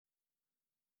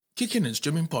Kicking and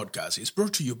Streaming Podcast is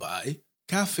brought to you by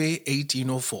Cafe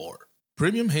 1804.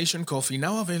 Premium Haitian coffee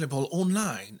now available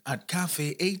online at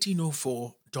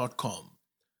cafe1804.com.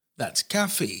 That's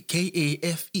cafe,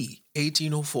 K-A-F-E,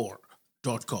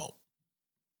 1804.com.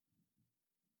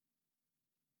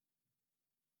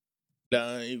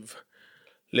 Live.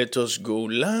 Let us go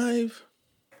live.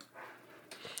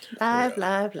 Live.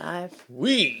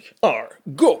 We are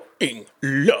going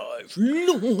live.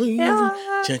 Yeah.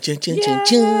 Cha, cha, cha, cha,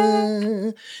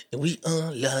 cha. We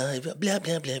are live. Blah,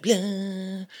 blah, blah,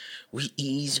 blah. We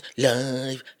is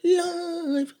live.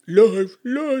 I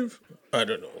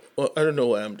don't know. Well, I don't know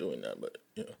why I'm doing that, but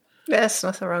you know. There's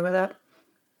nothing wrong with that.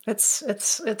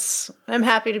 It's I'm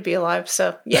happy to be alive,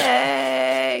 so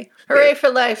yay! Hooray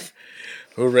for life.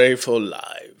 Hooray for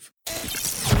live.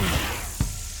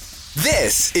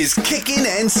 This is Kickin'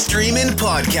 and Streamin'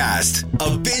 Podcast,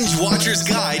 a binge watcher's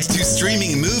guide to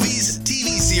streaming movies,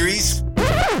 TV series,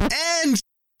 and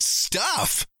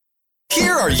stuff.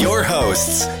 Here are your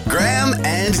hosts, Graham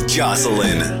and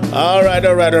Jocelyn. All right.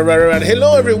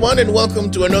 Hello, everyone, and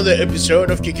welcome to another episode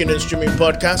of Kickin' and Streaming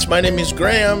Podcast. My name is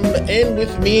Graham, and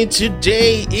with me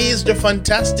today is the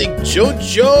fantastic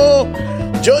Jojo.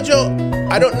 Jojo,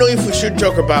 I don't know if we should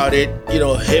talk about it,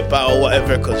 HIPAA or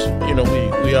whatever, because,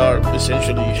 we are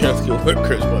essentially healthcare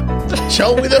workers, but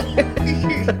shall we though?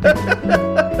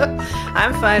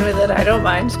 I'm fine with it. I don't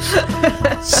mind.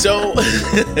 So,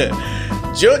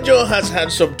 Jojo has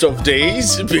had some tough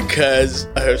days because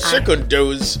her second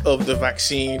dose of the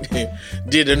vaccine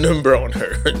did a number on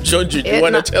her. Jojo, do you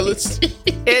want to tell us?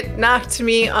 It knocked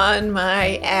me on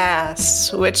my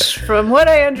ass, which from what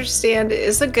I understand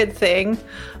is a good thing.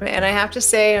 And I have to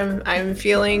say I'm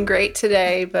feeling great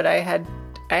today, but I had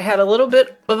a little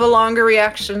bit of a longer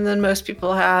reaction than most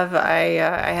people have.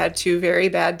 I had 2 very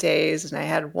bad days, and I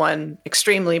had 1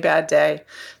 extremely bad day.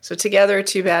 So together,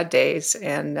 2 bad days,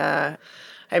 and I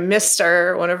missed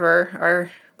one of our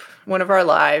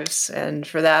lives, and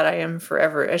for that I am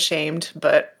forever ashamed.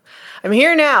 But I'm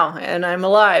here now, and I'm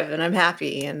alive, and I'm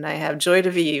happy, and I have joy to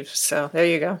vivre. So there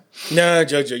you go. No,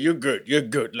 Jojo, you're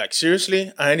good. Like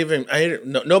seriously,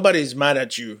 nobody's mad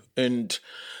at you. And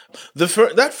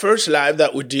that first live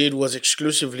that we did was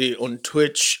exclusively on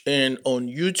Twitch and on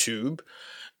YouTube.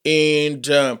 And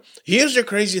here's the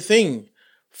crazy thing: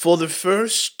 for the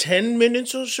first 10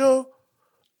 minutes or so,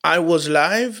 I was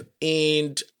live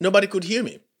and nobody could hear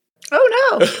me.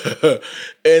 Oh, no.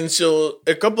 And so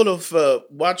a couple of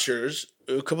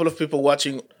people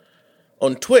watching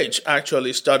on Twitch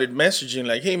actually started messaging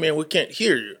like, hey, man, we can't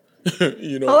hear you.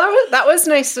 Well, that was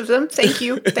nice of them. Thank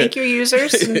you. Thank you,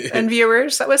 users and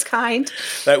viewers. That was kind.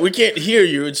 Like, we can't hear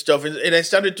you and stuff. And I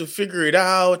started to figure it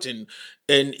out, and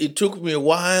it took me a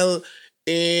while.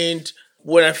 And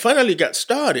when I finally got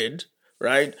started,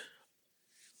 right,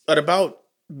 at about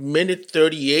minute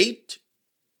 38,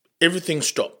 everything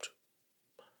stopped.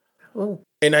 Oh.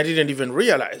 And I didn't even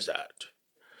realize that.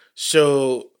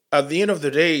 So at the end of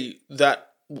the day,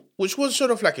 that, which was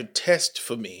sort of like a test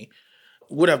for me,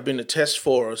 would have been a test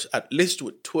for us, at least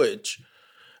with Twitch.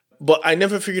 But I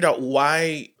never figured out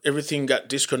why everything got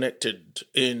disconnected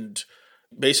and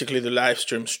basically the live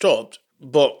stream stopped.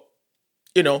 But,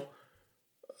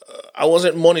 I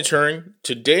wasn't monitoring.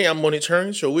 Today I'm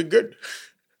monitoring, so we're good.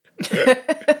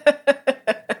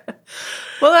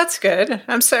 Well, that's good.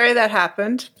 I'm sorry that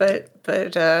happened, but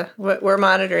we're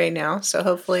monitoring now, so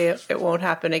hopefully it won't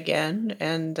happen again.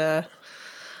 And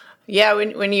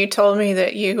when you told me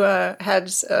that you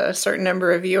had a certain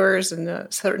number of viewers and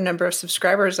a certain number of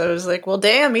subscribers, I was like, well,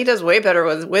 damn, he does way better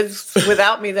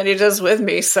without me than he does with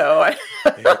me. So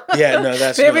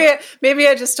that's maybe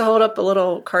I just hold up a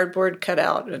little cardboard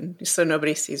cutout and so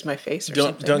nobody sees my face or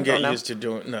something. Don't get used to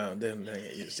doing no. Don't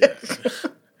get used to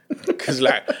that. Because,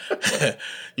 there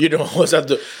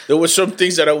were some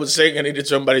things that I was saying I needed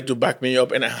somebody to back me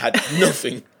up, and I had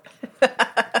nothing.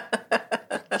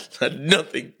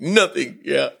 Nothing.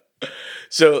 Yeah.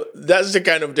 So that's the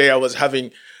kind of day I was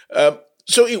having.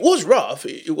 So it was rough.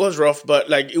 But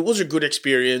it was a good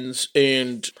experience.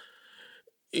 And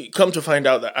come to find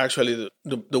out that actually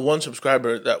the 1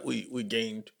 subscriber that we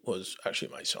gained was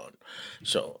actually my son.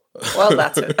 So well,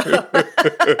 that's it.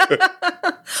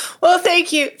 Well,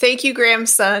 thank you,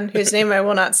 Graham's son, whose name I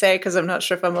will not say because I'm not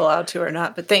sure if I'm allowed to or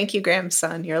not. But thank you, Graham's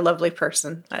son. You're a lovely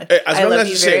person. I love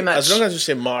you very much. As long as you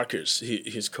say Marcus,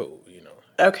 he's cool.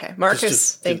 Okay,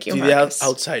 Marcus. Thank you, Marcus. The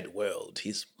outside world,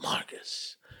 he's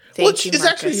Marcus. Which is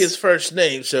actually his first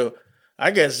name, so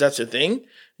I guess that's a thing.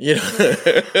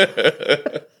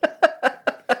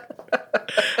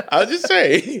 I'll just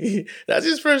say that's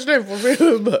his first name for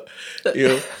real. But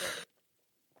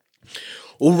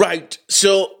All right.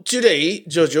 So today,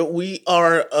 Jojo, we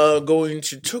are going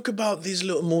to talk about this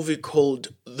little movie called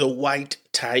The White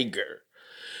Tiger.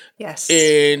 Yes.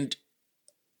 And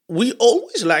we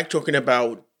always like talking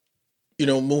about,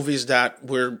 movies that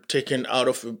were taken out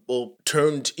of or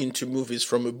turned into movies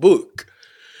from a book.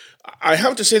 I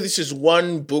have to say this is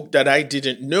one book that I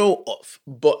didn't know of,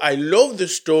 but I love the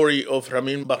story of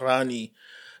Ramin Bahrani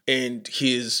and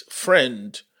his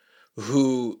friend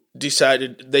who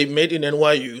decided they made an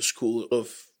NYU School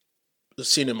of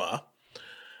Cinema,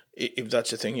 if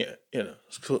that's a thing,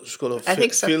 school of I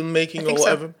think so. filmmaking I think or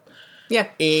whatever. so. Yeah.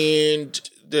 And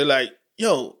they're like,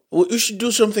 yo, we should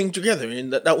do something together.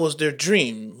 And that was their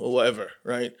dream or whatever,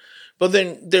 right? But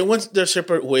then they went their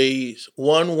separate ways.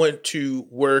 One went to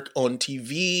work on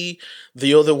TV.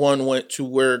 The other one went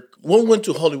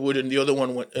to Hollywood and the other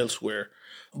one went elsewhere.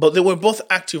 But they were both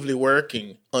actively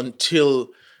working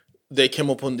until they came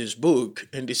upon this book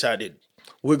and decided,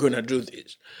 we're going to do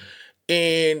this.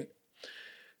 And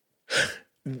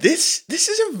this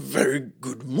is a very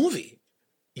good movie,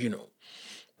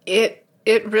 It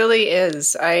really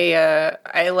is.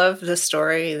 I love the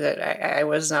story that I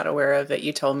was not aware of that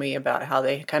you told me about how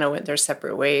they kind of went their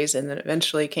separate ways and then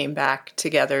eventually came back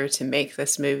together to make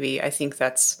this movie. I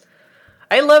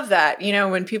love that,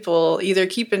 when people either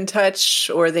keep in touch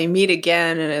or they meet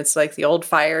again and it's like the old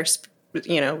fire,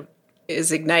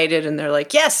 is ignited and they're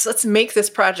like, yes, let's make this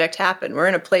project happen. We're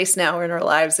in a place now in our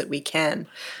lives that we can.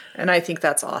 And I think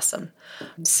that's awesome.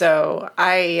 So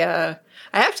I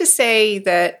have to say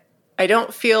that I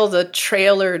don't feel the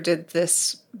trailer did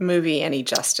this movie any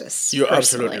justice. You're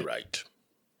personally. absolutely right.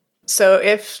 So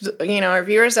if, our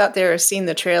viewers out there have seen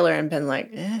the trailer and been like,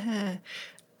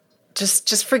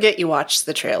 just forget you watched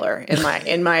the trailer,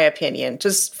 in my opinion.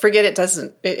 Just forget it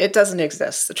doesn't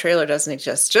exist. The trailer doesn't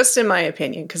exist, just in my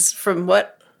opinion, because from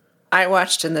what I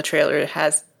watched in the trailer, it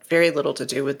has very little to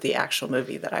do with the actual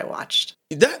movie that I watched.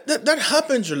 That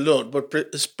happens a lot, but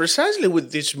precisely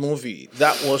with this movie,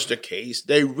 that was the case.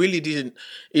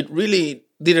 It really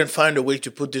didn't find a way to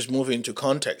put this movie into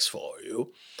context for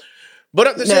you. But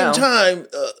at the same time,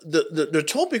 the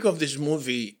topic of this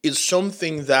movie is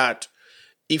something that,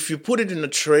 if you put it in a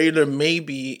trailer,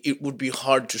 maybe it would be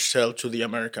hard to sell to the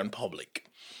American public,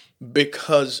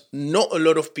 because not a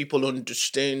lot of people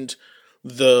understand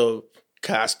the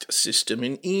caste system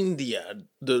in India,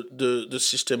 the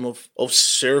system of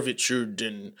servitude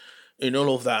and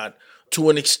all of that, to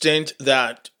an extent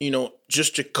that,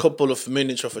 just a couple of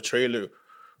minutes of a trailer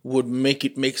would make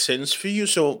it make sense for you.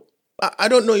 So I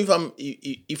don't know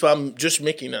if I'm just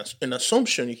making an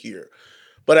assumption here,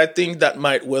 but I think that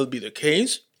might well be the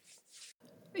case.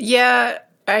 Yeah,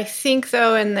 I think,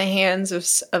 though, in the hands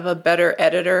of a better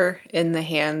editor, in the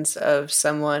hands of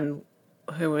someone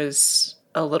who is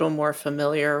a little more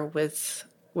familiar with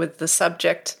the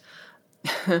subject,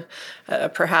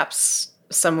 perhaps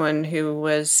someone who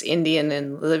was Indian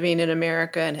and living in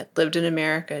America and had lived in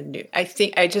America and knew. I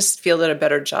just feel that a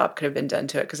better job could have been done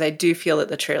to it, because I do feel that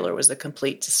the trailer was a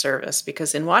complete disservice,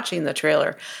 because in watching the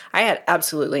trailer, I had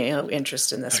absolutely no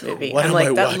interest in this movie. I'm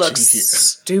like, that looks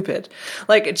stupid.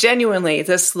 Like, genuinely,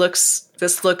 this looks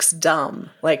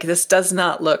dumb. Like, this does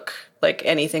not look like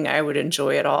anything I would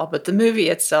enjoy at all. But the movie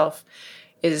itself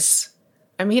is,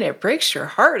 it breaks your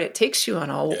heart. It takes you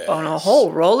on a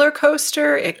whole roller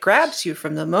coaster. It grabs you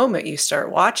from the moment you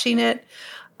start watching it.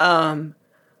 I'm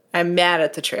mad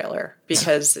at the trailer,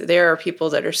 because there are people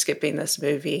that are skipping this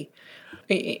movie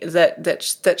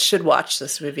that should watch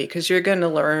this movie, because you're going to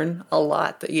learn a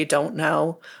lot that you don't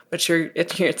know, but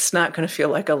it's not going to feel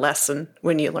like a lesson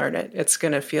when you learn it. It's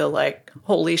going to feel like,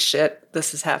 holy shit,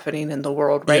 this is happening in the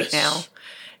world right now.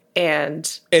 And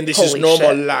this is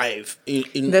normal life.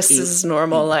 This is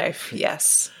normal life.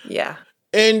 Yes. Yeah.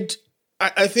 And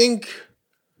I think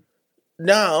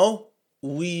now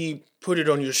we put it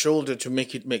on your shoulder to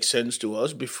make it make sense to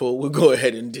us before we go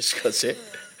ahead and discuss it.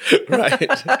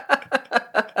 Right.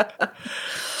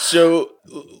 So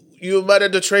you're mad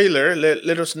at the trailer.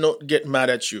 Let us not get mad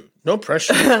at you. No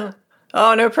pressure.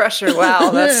 Oh, no pressure.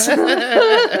 Wow. That's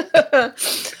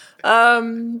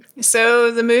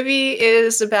so the movie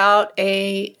is about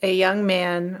a young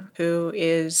man who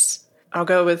is, I'll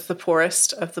go with the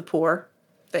poorest of the poor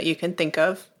that you can think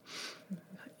of.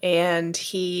 And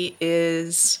he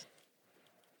has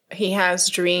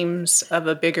dreams of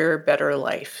a bigger, better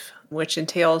life, which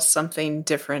entails something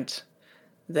different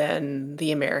than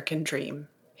the American dream.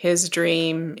 His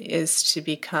dream is to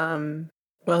become,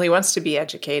 he wants to be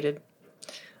educated.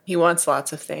 He wants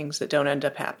lots of things that don't end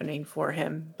up happening for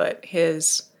him, but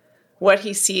what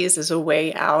he sees as a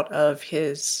way out of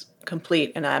his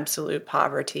complete and absolute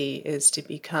poverty is to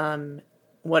become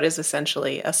what is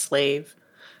essentially a slave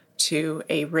to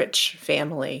a rich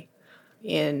family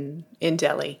in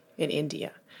Delhi, in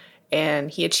India.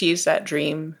 And he achieves that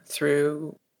dream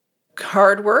through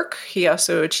hard work. He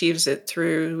also achieves it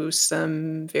through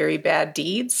some very bad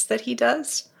deeds that he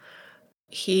does.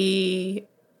 He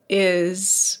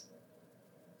is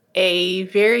a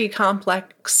very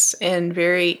complex and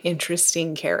very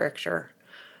interesting character.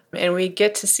 And we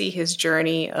get to see his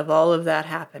journey of all of that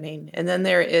happening. And then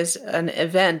there is an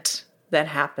event that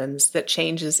happens that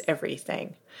changes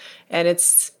everything. And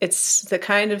it's the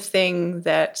kind of thing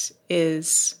that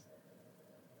is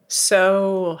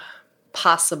so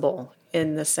possible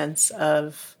in the sense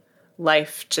of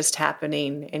life just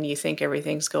happening and you think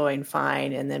everything's going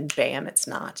fine and then bam, it's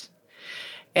not.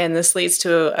 And this leads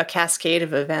to a cascade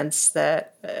of events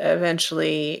that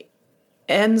eventually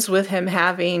ends with him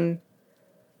having,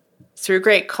 through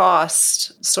great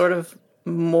cost, sort of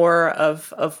more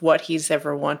of what he's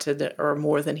ever wanted, or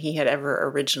more than he had ever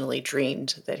originally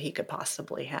dreamed that he could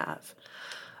possibly have.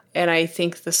 And I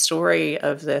think the story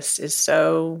of this is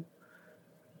so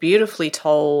beautifully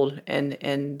told,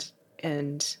 and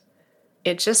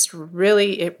it just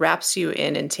really, it wraps you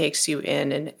in and takes you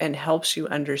in and helps you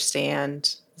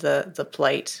understand the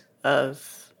plight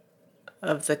of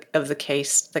the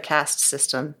caste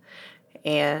system,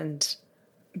 and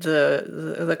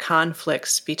the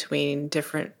conflicts between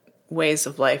different ways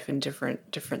of life and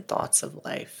different thoughts of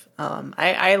life.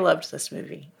 I loved this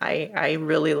movie. I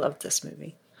really loved this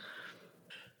movie.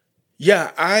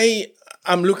 Yeah,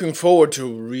 I'm looking forward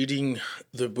to reading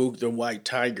the book, The White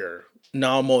Tiger,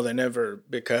 now more than ever,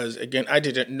 because, again, I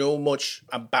didn't know much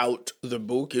about the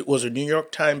book. It was a New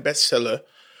York Times bestseller,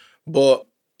 but,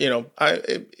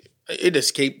 it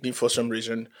escaped me for some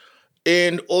reason.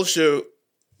 And also,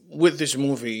 with this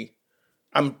movie,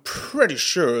 I'm pretty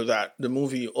sure that the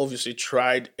movie obviously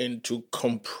tried to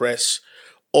compress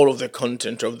all of the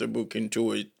content of the book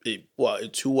into a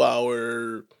 2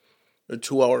 hour,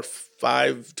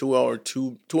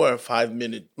 5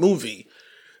 minute movie.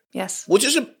 Yes. Which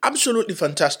is an absolutely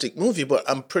fantastic movie, but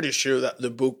I'm pretty sure that the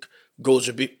book goes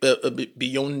a bit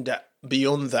beyond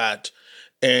that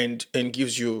and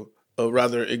gives you a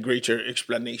greater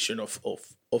explanation of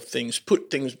things, put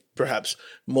things perhaps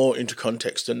more into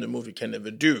context than the movie can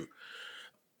ever do.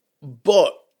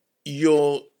 But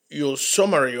your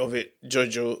summary of it,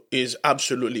 Jojo, is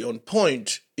absolutely on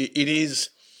point. It is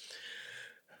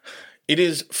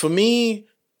for me,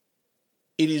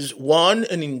 it is one,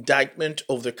 an indictment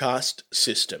of the caste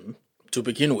system to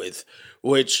begin with,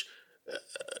 which,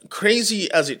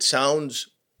 crazy as it sounds,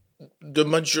 the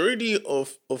majority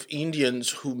of Indians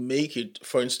who make it,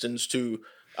 for instance,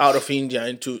 out of India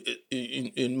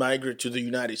and migrate to the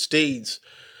United States,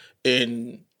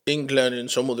 in England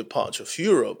and some other parts of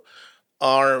Europe,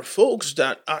 are folks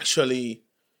that actually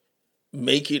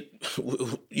make it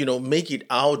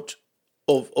out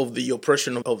of the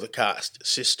oppression of the caste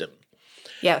system.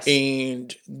 Yes.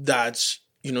 And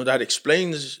that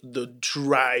explains the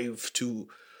drive to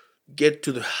get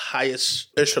to the highest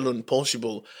echelon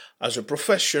possible as a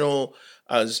professional,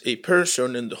 as a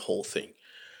person, and the whole thing.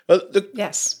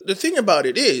 The thing about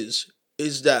it is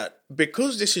that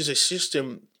because this is a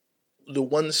system, the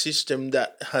one system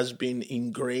that has been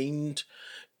ingrained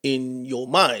in your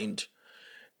mind,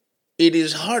 it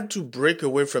is hard to break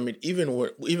away from it,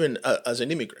 even as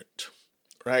an immigrant,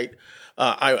 right?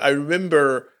 I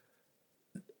remember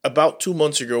about 2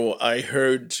 months ago, I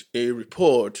heard a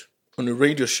report on a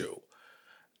radio show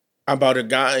about a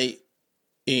guy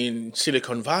in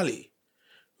Silicon Valley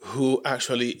who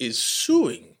actually is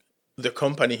suing the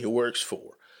company he works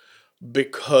for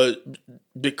because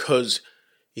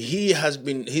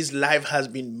his life has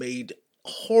been made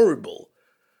horrible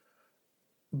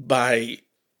by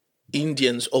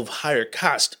Indians of higher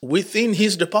caste within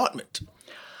his department.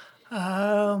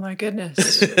 Oh, my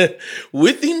goodness.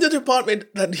 Within the department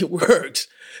that he works,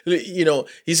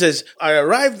 he says, I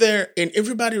arrived there and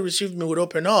everybody received me with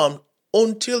open arms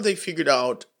until they figured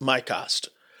out my caste.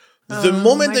 The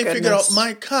moment they figured out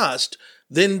my caste,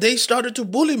 then they started to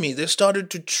bully me. They started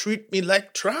to treat me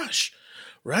like trash,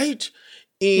 right?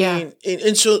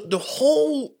 And so the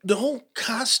whole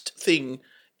caste thing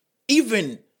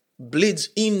even bleeds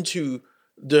into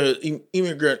the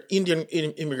Indian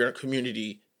immigrant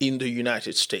community in the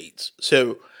United States.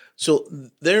 So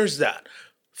there's that.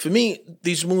 For me,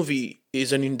 this movie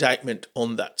is an indictment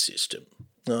on that system.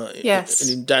 An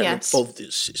indictment of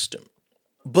this system.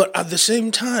 But at the same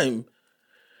time,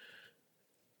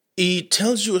 it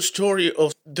tells you a story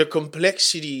of the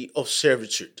complexity of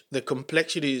servitude, the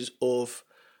complexities of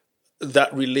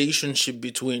that relationship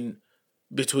between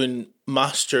between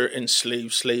master and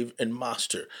slave, slave and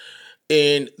master.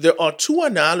 And there are two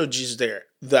analogies there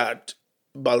that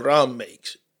Balram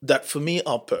makes that for me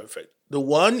are perfect. The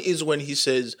one is when he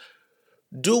says,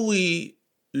 do we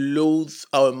loathe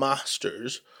our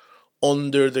masters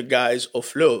under the guise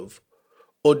of love,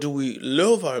 or do we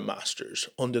love our masters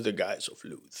under the guise of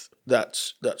loathe?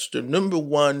 That's the number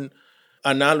one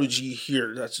analogy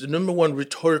here. That's the number one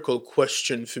rhetorical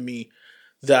question for me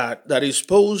that is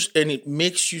posed, and it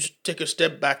makes you take a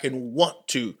step back and want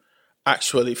to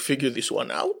actually figure this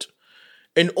one out.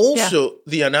 And also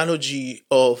the analogy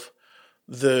of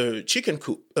the chicken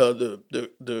coop,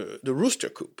 the rooster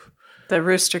coop. The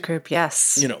rooster coop,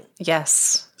 yes. You know.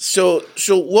 Yes. So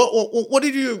what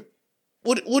did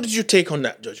you take on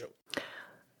that, Jojo?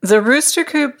 The rooster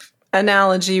coop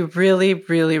analogy really,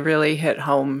 really, really hit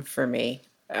home for me.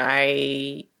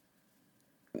 I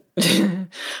grew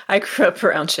up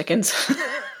around chickens.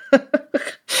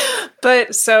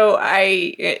 But so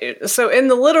in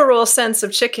the literal sense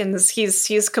of chickens,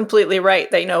 he's completely right.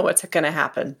 They know what's going to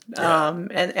happen. Yeah.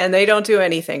 And they don't do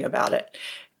anything about it.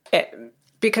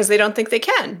 Because they don't think they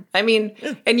can. I mean,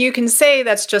 and you can say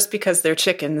that's just because they're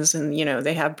chickens and, you know,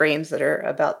 they have brains that are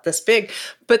about this big,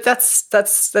 but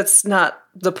that's not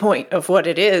the point of what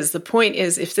it is. The point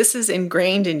is, if this is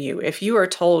ingrained in you, if you are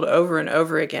told over and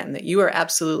over again that you are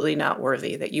absolutely not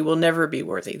worthy, that you will never be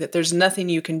worthy, that there's nothing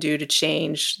you can do to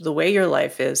change the way your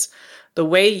life is, the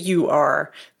way you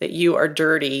are, that you are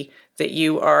dirty, that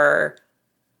you are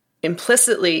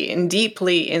implicitly and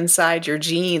deeply inside your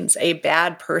genes a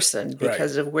bad person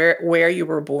because of where you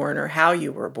were born or how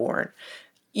you were born,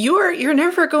 you're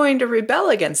never going to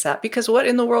rebel against that, because what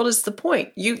in the world is the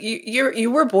point? You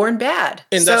were born bad,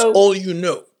 and so, that's all you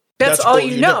know. That's all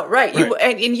you know, right?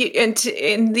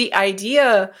 And the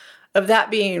idea of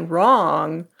that being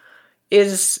wrong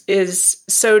is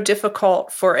so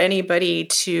difficult for anybody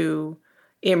to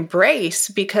embrace,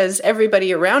 because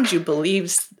everybody around you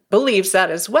believes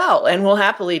that as well, and will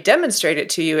happily demonstrate it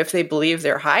to you if they believe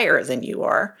they're higher than you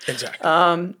are. Exactly.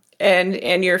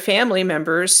 And your family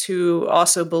members who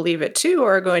also believe it too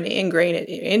are going to ingrain it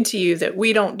into you that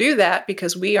we don't do that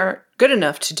because we aren't good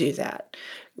enough to do that.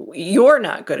 You're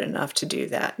not good enough to do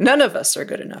that. None of us are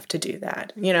good enough to do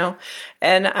that, you know?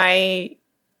 And I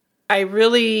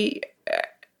really,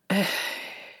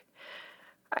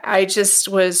 I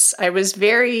was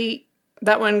very,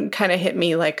 that one kind of hit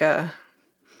me like a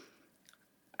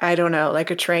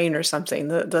train or something,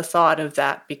 the thought of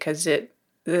that, because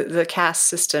the caste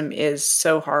system is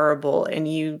so horrible, and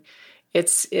you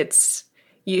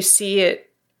see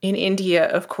it in India.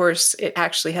 Of course, it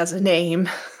actually has a name,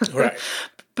 right?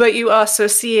 But you also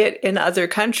see it in other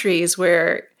countries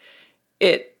where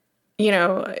it, you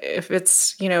know,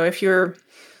 if you're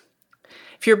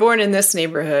born in this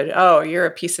neighborhood, oh, you're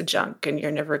a piece of junk and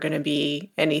you're never going to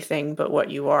be anything but what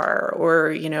you are.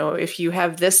 Or, you know, if you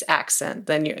have this accent,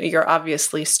 then you're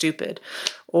obviously stupid.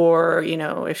 Or, you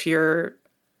know, if you're,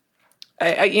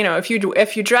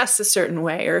 if you dress a certain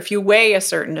way, or if you weigh a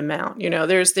certain amount, you know,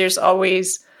 there's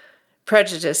always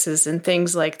prejudices and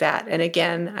things like that. And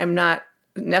again, I'm not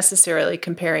necessarily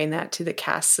comparing that to the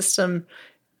caste system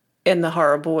in the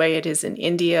horrible way it is in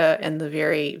India, and the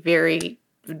very, very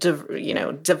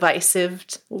divisive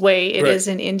way it is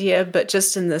in India, but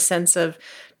just in the sense of,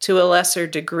 to a lesser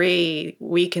degree,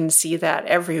 we can see that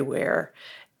everywhere.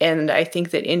 And I think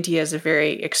that India is a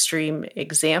very extreme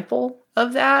example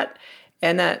of that.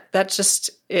 And that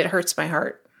just, it hurts my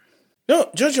heart.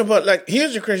 No, Jojo, but like,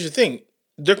 here's the crazy thing.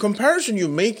 The comparison you're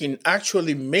making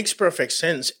actually makes perfect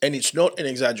sense, and it's not an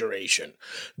exaggeration.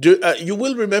 You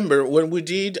will remember when we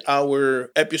did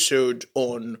our episode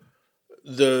on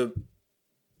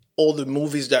all the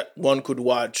movies that one could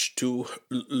watch to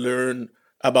learn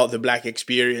about the Black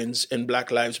experience and Black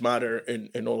Lives Matter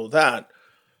and all of that,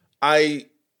 I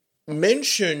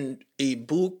mentioned a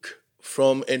book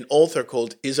from an author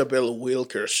called Isabel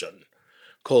Wilkerson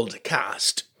called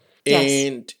Caste. Yes.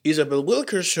 And Isabel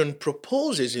Wilkerson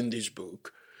proposes in this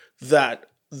book that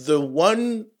the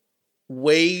one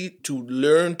way to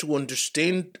learn to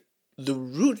understand the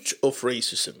root of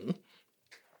racism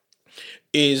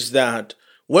is that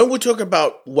when we talk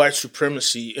about white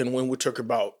supremacy and when we talk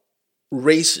about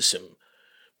racism,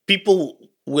 people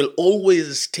will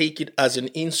always take it as an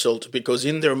insult, because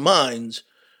in their minds,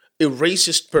 a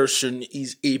racist person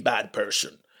is a bad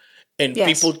person. And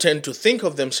people tend to think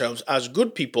of themselves as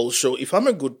good people. So if I'm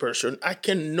a good person, I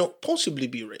cannot possibly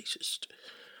be racist.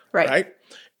 Right?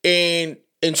 And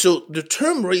so the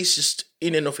term racist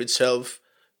in and of itself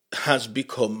has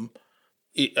become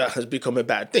a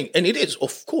bad thing. And it is,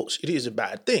 of course, it is a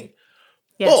bad thing.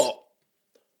 Yes. But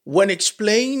when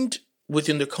explained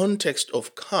within the context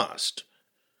of caste,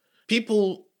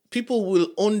 people will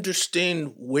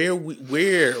understand where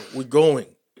we're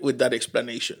going with that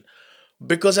explanation.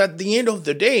 Because at the end of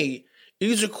the day, it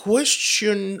is a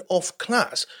question of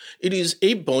class. It is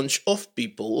a bunch of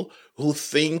people who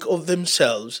think of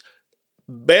themselves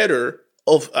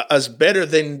as better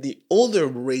than the other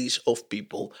race of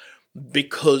people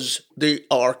because they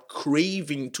are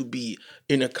craving to be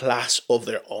in a class of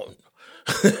their own.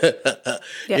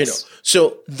 Yes.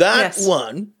 So that Yes.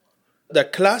 one, the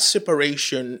class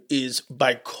separation is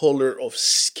by color of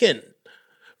skin,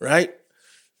 right?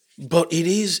 But it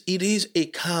is a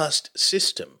caste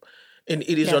system, and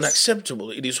it is Yes. unacceptable.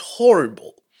 It is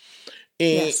horrible.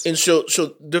 Yes. And so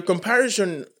the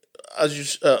comparison,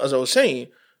 as I was saying,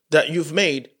 that you've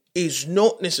made is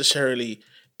not necessarily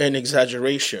an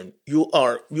exaggeration. You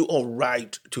are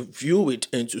right to view it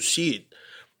and to see it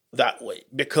that way,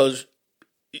 because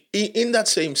in that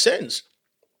same sense,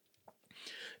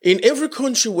 in every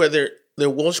country where there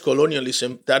was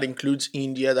colonialism, that includes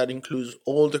India, that includes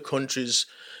all the countries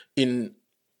in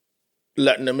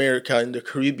Latin America and the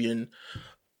Caribbean,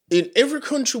 in every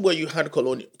country where you had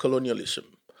colonialism,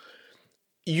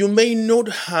 you may not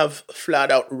have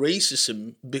flat out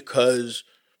racism because,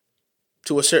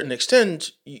 to a certain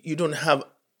extent, you don't have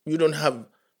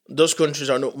those countries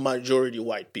are not majority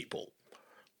white people,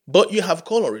 but you have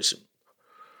colorism,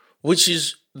 which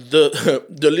is the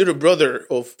the little brother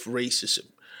of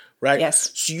racism, right?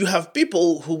 Yes. So you have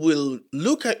people who will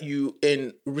look at you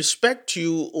and respect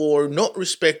you or not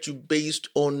respect you based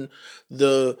on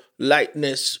the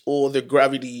lightness or the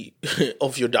gravity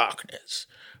of your darkness,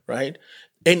 right?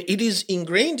 And it is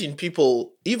ingrained in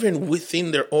people even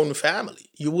within their own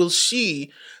family. You will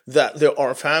see that there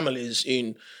are families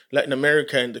in Latin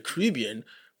America and the Caribbean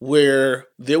where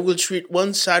they will treat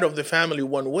one side of the family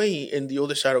one way and the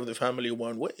other side of the family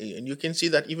one way. And you can see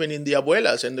that even in the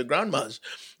abuelas and the grandmas.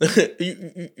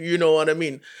 you know what I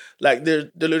mean? Like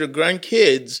the little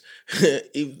grandkids,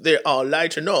 if they are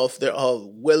light enough, they are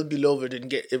well beloved and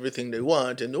get everything they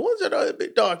want. And the ones that are a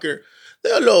bit darker,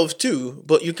 they are loved too,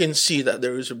 but you can see that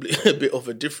there is a bit of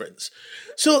a difference.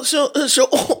 So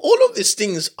all of these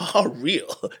things are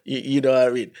real. You know what I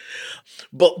mean?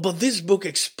 But this book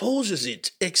exposes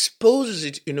it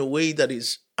in a way that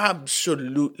is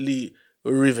absolutely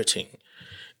riveting.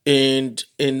 And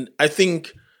I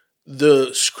think the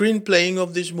screenplaying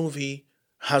of this movie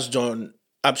has done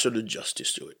absolute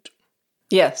justice to it.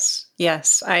 Yes.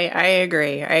 I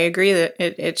agree. I agree that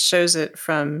it shows it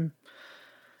from,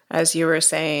 as you were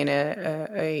saying,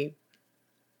 a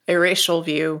racial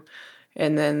view,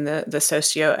 and then the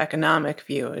socioeconomic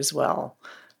view as well.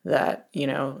 That,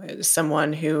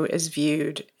 someone who is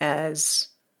viewed as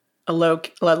a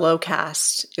low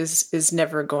caste is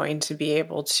never going to be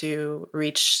able to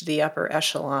reach the upper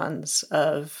echelons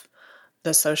of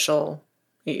the social,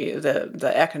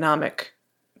 the economic.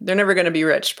 They're never going to be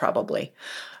rich, probably.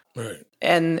 Right.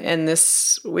 And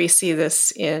we see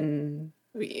this in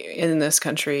this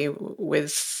country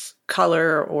with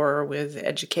color or with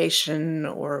education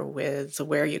or with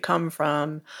where you come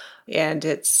from, and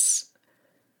it's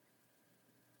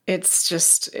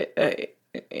just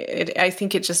I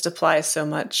think it just applies so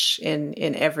much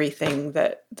in everything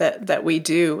that we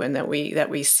do and that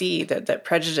we see, that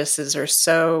prejudices are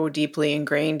so deeply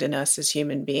ingrained in us as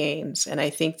human beings. And I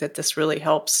think that this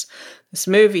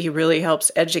movie really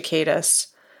helps educate us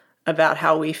about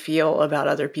how we feel about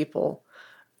other people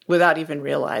without even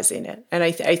realizing it. And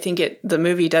I think the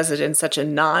movie does it in such a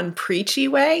non-preachy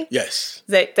way. Yes.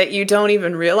 That you don't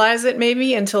even realize it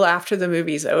maybe until after the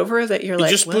movie's over, that you're like,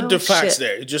 just put the facts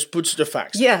there. It just puts the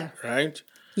facts there, right?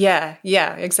 Yeah,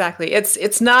 exactly.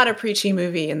 It's not a preachy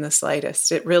movie in the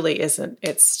slightest. It really isn't.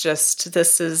 It's just,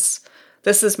 this is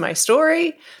my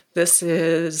story. This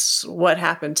is what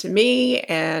happened to me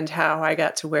and how I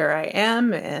got to where I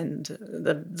am, and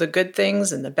the good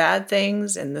things and the bad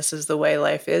things, and this is the way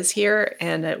life is here.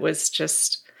 And it was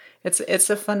just, it's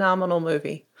a phenomenal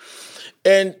movie.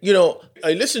 And,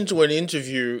 I listened to an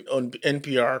interview on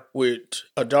NPR with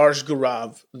Adarsh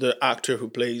Gurav, the actor who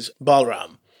plays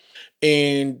Balram.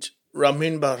 And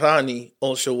Ramin Bahrani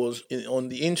also was on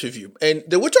the interview. And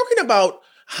they were talking about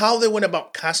how they went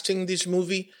about casting this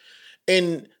movie.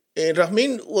 And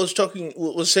Ramin was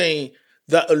saying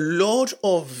that a lot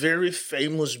of very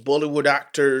famous Bollywood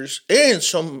actors and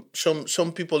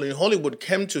some people in Hollywood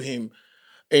came to him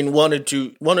and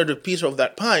wanted a piece of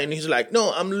that pie. And he's like,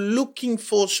 no, I'm looking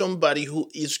for somebody who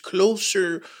is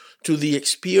closer to the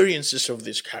experiences of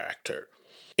this character.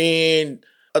 And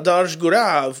Adarsh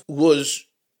Gurav was,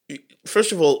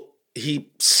 first of all,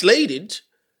 he slayed it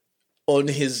on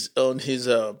his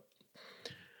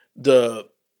the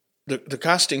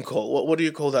casting call. What do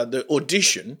you call that? The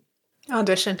audition,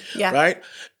 Audition. Yeah. right?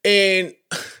 And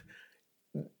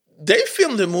they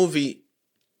filmed the movie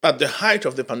at the height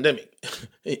of the pandemic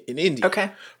in India.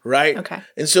 Okay. Right. Okay.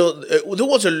 And so there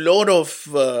was a lot of.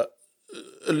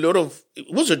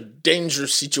 It was a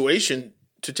dangerous situation,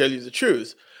 to tell you the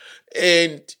truth.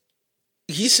 And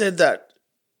he said that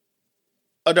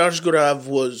Adarsh Gorav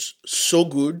was so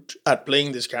good at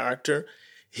playing this character,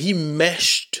 he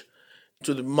meshed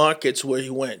to the markets where he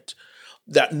went,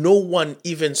 that no one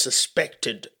even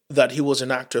suspected that he was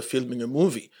an actor filming a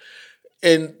movie.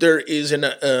 And there is an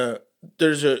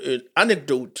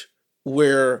anecdote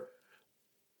where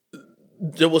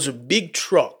there was a big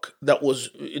truck that was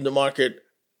in the market,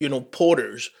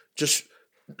 porters just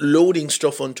loading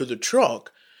stuff onto the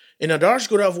truck, and Adarsh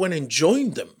Gorav went and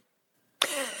joined them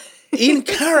in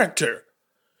character.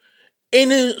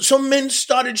 And some men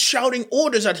started shouting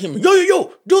orders at him.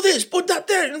 Yo, do this, put that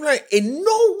there. And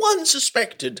no one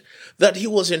suspected that he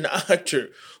was an actor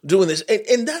doing this.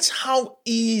 And that's how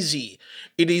easy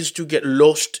it is to get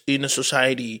lost in a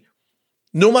society.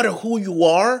 No matter who you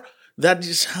are, that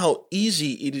is how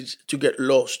easy it is to get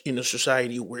lost in a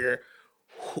society where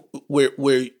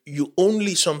you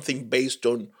only something based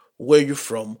on where you're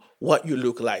from, what you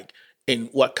look like, and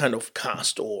what kind of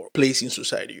caste or place in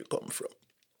society you come from.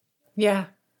 Yeah.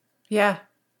 Yeah.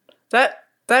 That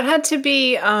had to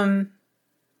be I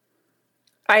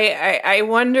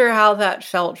wonder how that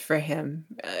felt for him.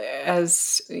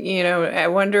 I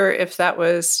wonder if that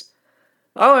was,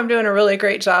 I'm doing a really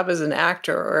great job as an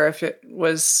actor, or if it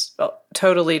was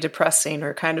totally depressing,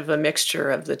 or kind of a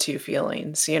mixture of the two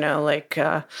feelings, I'm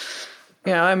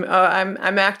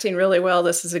acting really well.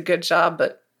 This is a good job,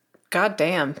 but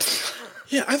goddamn.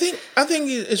 Yeah, I think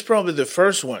it's probably the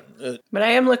first one. But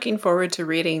I am looking forward to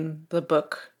reading the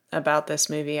book about this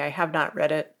movie. I have not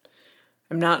read it.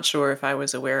 I'm not sure if I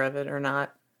was aware of it or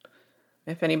not.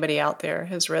 If anybody out there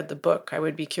has read the book, I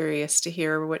would be curious to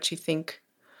hear what you think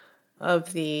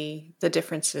of the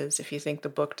differences, if you think the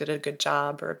book did a good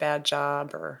job or a bad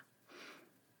job, or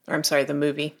I'm sorry, the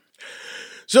movie.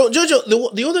 So,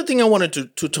 Jojo, the other thing I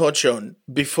wanted to touch on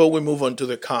before we move on to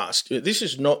the cast, this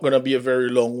is not going to be a very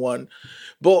long one,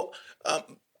 but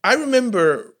I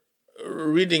remember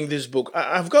reading this book.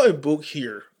 I've got a book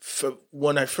here.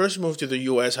 When I first moved to the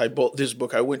US, I bought this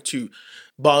book. I went to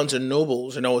Barnes and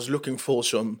Nobles, and I was looking for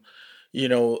some,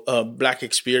 Black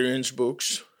experience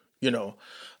books.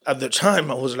 At the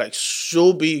time, I was like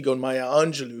so big on Maya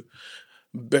Angelou,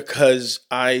 because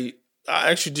I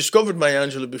actually discovered Maya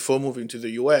Angelou before moving to the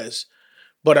US,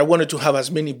 but I wanted to have as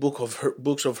many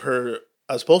books of her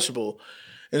as possible.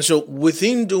 And so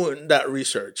within doing that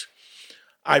research,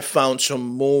 I found some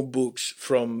more books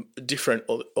from different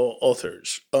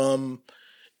authors. And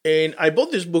I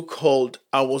bought this book called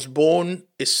I Was Born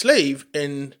a Slave.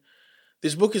 And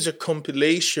this book is a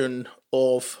compilation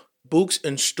of books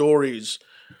and stories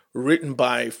written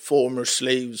by former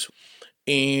slaves.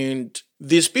 And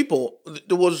these people,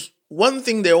 there was one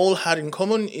thing they all had in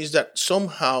common, is that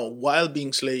somehow, while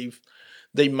being slave,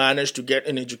 they managed to get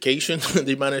an education,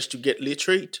 they managed to get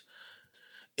literate,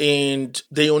 and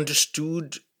they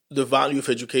understood the value of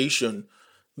education,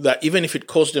 that even if it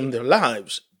cost them their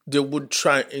lives, they would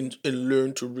try and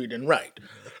learn to read and write,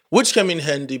 which came in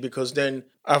handy because then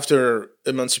after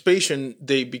emancipation,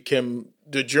 they became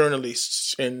the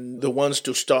journalists and the ones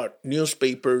to start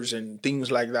newspapers and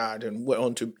things like that, and went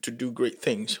on to do great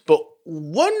things. But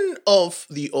one of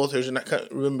the authors, and I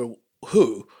can't remember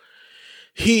who,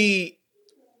 he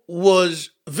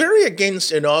was very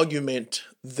against an argument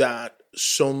that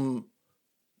some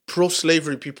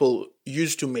pro-slavery people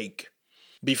used to make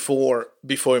before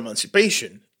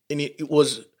emancipation. And it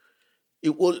was,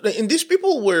 and these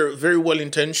people were very well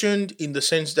intentioned in the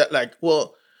sense that,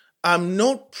 I'm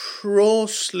not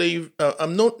pro-slave,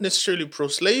 I'm not necessarily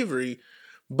pro-slavery,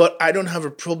 but I don't have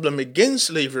a problem against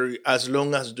slavery as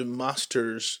long as the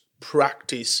masters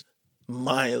practice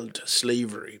mild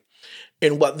slavery.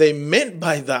 And what they meant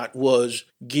by that was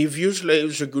give your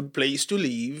slaves a good place to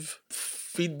live,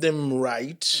 feed them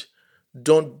right,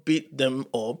 don't beat them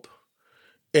up,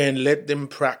 and let them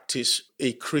practice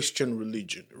a Christian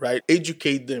religion, right?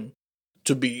 Educate them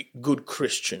to be good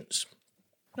Christians.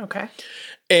 Okay.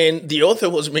 And the author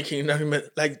was making an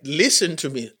argument listen to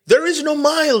me. There is no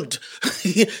mild.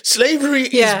 Slavery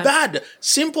is bad.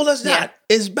 Simple as that.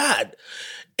 Is bad.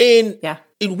 And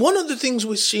one of the things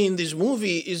we see in this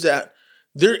movie is that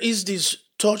there is this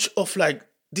touch of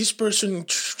this person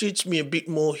treats me a bit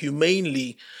more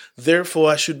humanely,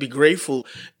 therefore I should be grateful.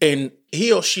 And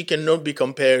he or she cannot be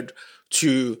compared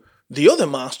to the other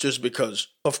masters because,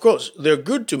 of course, they're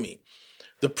good to me.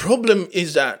 The problem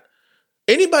is that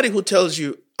anybody who tells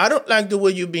you, I don't like the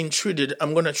way you're being treated,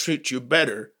 I'm going to treat you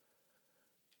better,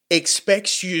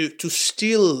 expects you to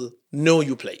still know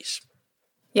your place.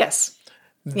 Yes.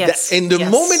 Yes. And the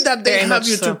moment that they have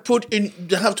you to put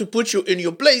you in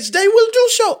your place, they will do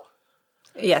so.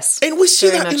 Yes. And we see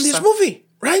that in this movie,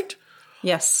 right?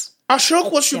 Yes.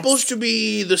 Ashok was supposed to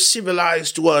be the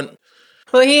civilized one.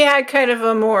 Well, he had kind of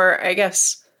a more, I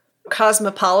guess,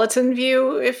 cosmopolitan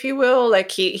view, if you will.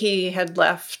 Like he had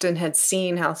left and had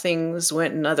seen how things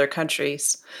went in other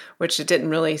countries, which it didn't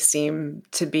really seem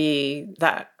to be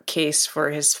that case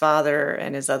for his father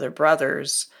and his other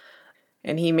brothers.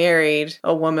 And he married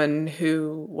a woman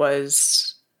who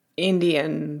was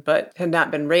Indian, but had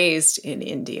not been raised in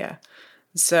India.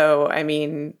 So, I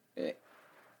mean,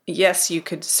 yes, you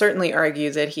could certainly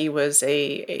argue that he was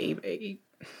a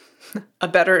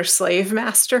better slave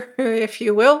master, if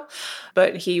you will,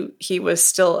 but he was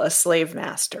still a slave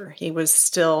master. He was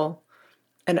still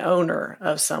an owner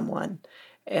of someone.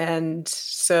 And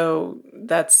so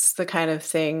that's the kind of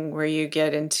thing where you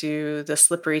get into the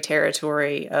slippery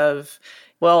territory of,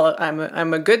 well,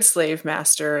 I'm a good slave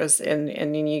master, and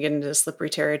then you get into the slippery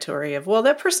territory of, well,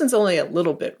 that person's only a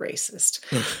little bit racist.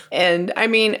 And I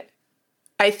mean,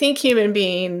 I think human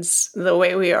beings, the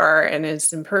way we are, and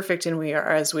as imperfect and we are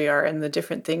as we are, and the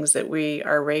different things that we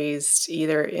are raised,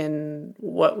 either in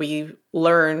what we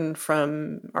learn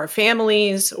from our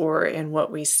families or in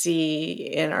what we see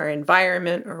in our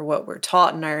environment or what we're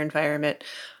taught in our environment,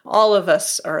 all of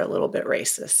us are a little bit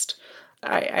racist.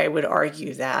 I would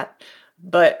argue that.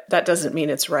 But that doesn't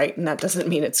mean it's right, and that doesn't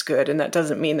mean it's good, and that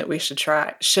doesn't mean that we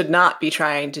should not be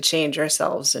trying to change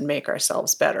ourselves and make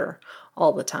ourselves better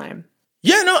all the time.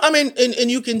 Yeah, no, I mean,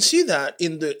 and you can see that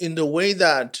in the way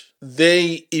that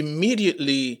they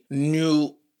immediately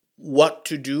knew what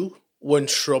to do when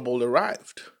trouble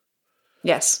arrived.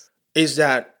 Yes. Is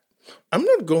that I'm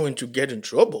not going to get in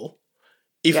trouble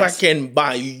if I can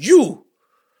buy you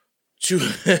to,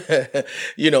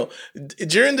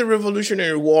 during the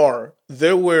Revolutionary War,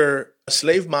 there were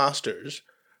slave masters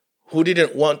who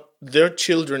didn't want their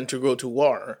children to go to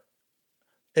war,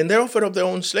 and they offered up their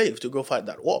own slave to go fight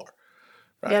that war.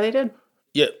 Right? Yeah, they did.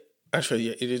 Yeah, actually,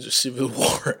 yeah, it is a civil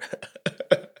war.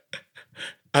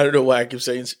 I don't know why I keep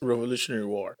saying Revolutionary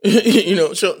War.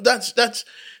 So that's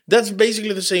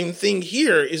basically the same thing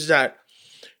here. Is that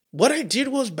what I did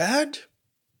was bad,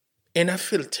 and I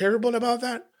feel terrible about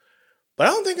that. But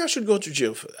I don't think I should go to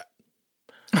jail for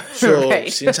that. So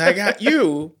since I got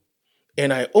you,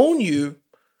 and I own you,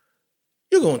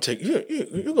 you're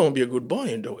gonna be a good boy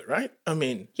and do it, right? I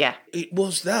mean, yeah, it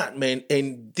was that, man.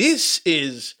 And this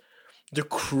is the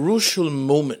crucial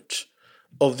moment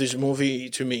of this movie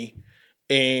to me.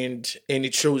 And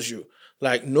it shows you,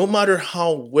 like, no matter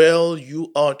how well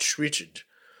you are treated,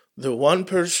 the one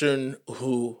person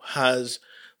who has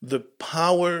the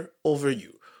power over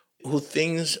you, who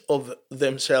thinks of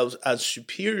themselves as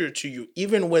superior to you,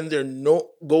 even when they're not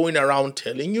going around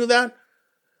telling you that,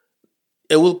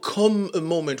 it will come a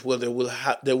moment where they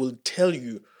will tell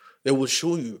you, they will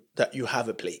show you that you have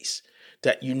a place,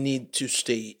 that you need to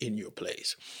stay in your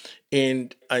place.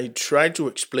 And I try to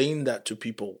explain that to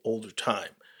people all the time,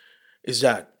 is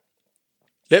that,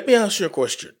 let me ask you a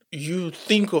question. You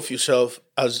think of yourself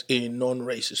as a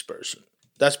non-racist person.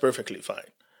 That's perfectly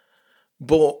fine.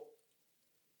 But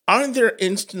aren't there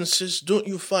don't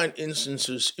you find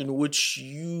instances in which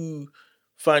you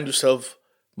find yourself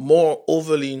more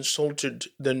overly insulted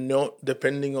than not,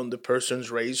 depending on the person's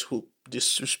race who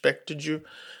disrespected you?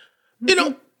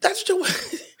 Mm-hmm. That's the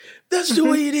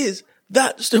way it is.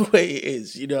 That's the way it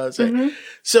is. You know what I'm saying? Mm-hmm.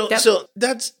 So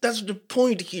that's the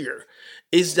point here,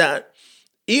 is that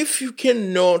if you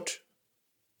cannot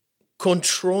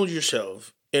control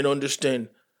yourself and understand,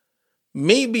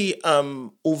 maybe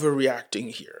I'm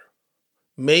overreacting here.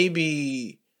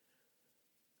 Maybe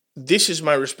this is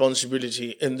my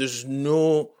responsibility, and there's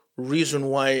no reason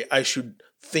why I should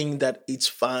think that it's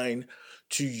fine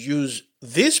to use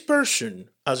this person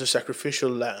as a sacrificial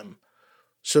lamb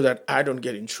so that I don't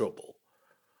get in trouble.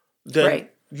 Then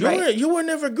you were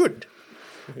never good.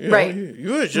 You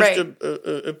were just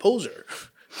a poser.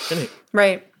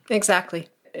 Right, exactly.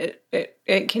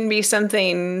 It can be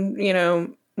something,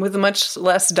 with much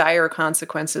less dire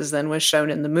consequences than was shown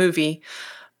in the movie.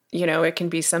 It can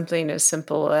be something as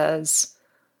simple as,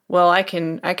 well, I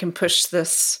can push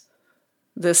this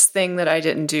thing that I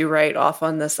didn't do right off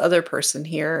on this other person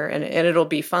here, and it'll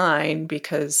be fine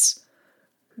because,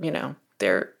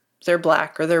 they're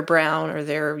black or they're brown or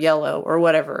they're yellow or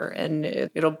whatever, and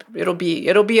it'll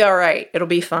be all right. It'll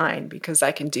be fine because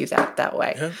I can do that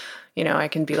way. Yeah. You know, I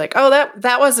can be like, oh,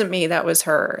 that wasn't me, that was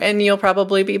her, and you'll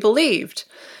probably be believed.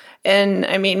 And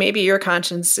I mean, maybe your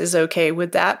conscience is okay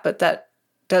with that, but that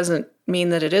doesn't mean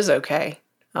that it is okay.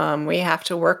 We have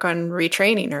to work on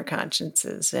retraining our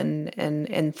consciences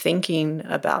and thinking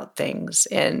about things.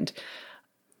 And,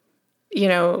 you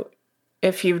know,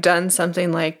 if you've done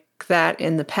something like that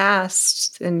in the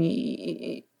past, then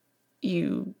you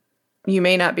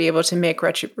may not be able to make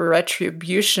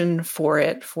retribution for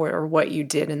it, for what you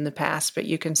did in the past, but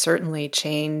you can certainly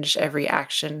change every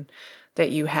action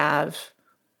that you have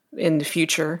in the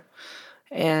future.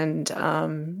 And,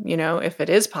 you know, if it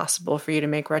is possible for you to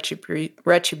make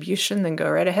retribution, then go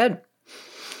right ahead.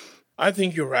 I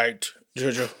think you're right,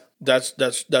 Jojo.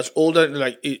 That's all that,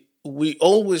 like, we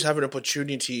always have an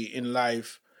opportunity in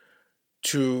life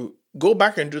to go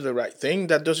back and do the right thing.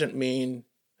 That doesn't mean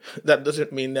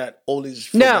that all is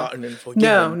forgotten and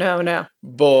forgiven. No.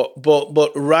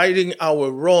 But righting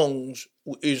our wrongs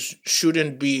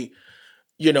shouldn't be,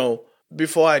 you know,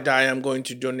 before I die, I'm going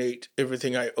to donate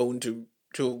everything I own to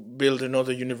build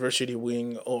another university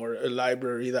wing or a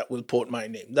library that will port my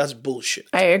name. That's bullshit.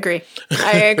 I agree.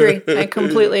 I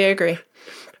completely agree.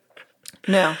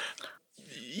 No.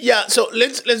 Yeah, so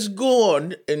let's go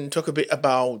on and talk a bit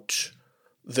about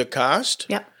the cast.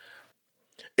 Yeah.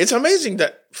 It's amazing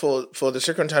that for the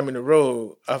second time in a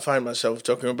row, I find myself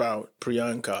talking about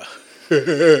Priyanka.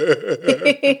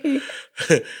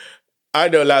 I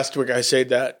know last week I said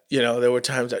that, you know, there were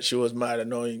times that she was mad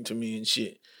annoying to me and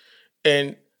shit.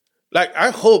 And, like, I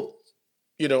hope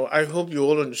you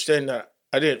all understand that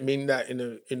I didn't mean that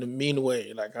in a mean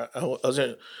way. Like, I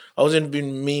wasn't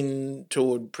being mean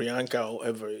toward Priyanka or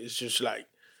ever. It's just like,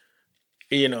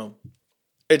 you know,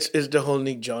 it's the whole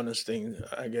Nick Jonas thing,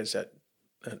 I guess, that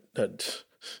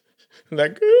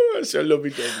like, oh, so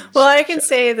lovey-dovey. Well, I can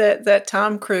say that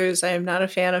Tom Cruise, I am not a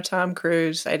fan of Tom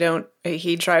Cruise.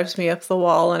 He drives me up the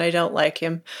wall and I don't like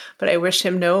him, but I wish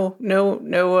him no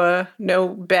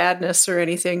badness or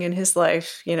anything in his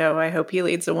life. You know, I hope he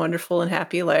leads a wonderful and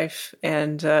happy life.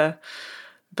 And,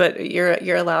 but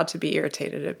you're allowed to be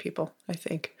irritated at people, I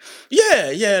think.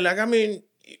 Yeah. Like, I mean,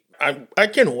 I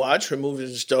can watch her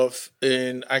movies and stuff,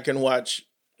 and I can watch,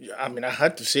 I mean, I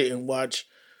had to sit and watch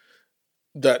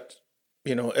that,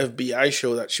 you know, FBI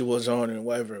show that she was on and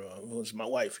whatever. My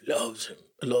wife loves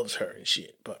her and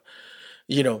shit. But,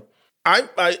 you know, I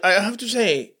have to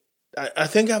say, I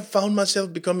think I've found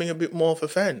myself becoming a bit more of a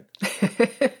fan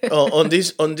on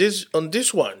this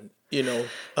one. You know,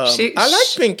 I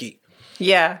like Pinky.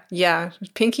 Yeah.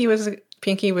 Pinky was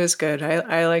good.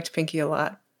 I liked Pinky a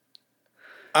lot.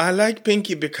 I like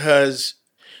Pinky because.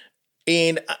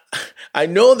 And I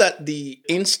know that the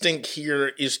instinct here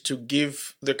is to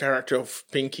give the character of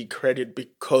Pinky credit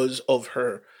because of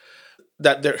her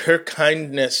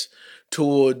kindness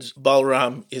towards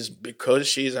Balram is because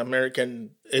she's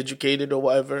American educated or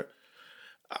whatever.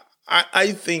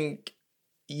 I think,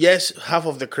 yes, half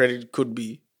of the credit could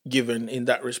be given in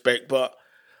that respect, but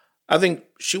I think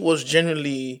she was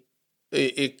genuinely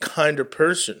a kinder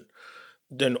person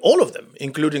than all of them,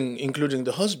 including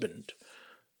the husband.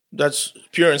 That's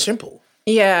pure and simple.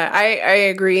 Yeah, I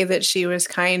agree that she was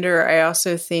kinder. I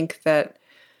also think that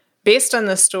based on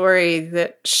the story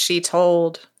that she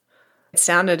told, it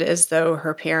sounded as though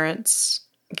her parents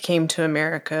came to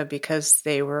America because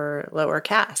they were lower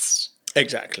caste.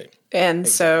 Exactly. And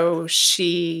so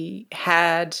she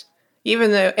had,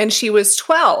 and she was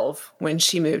 12 when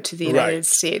she moved to the United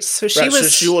States. So she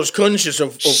was conscious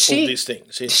of these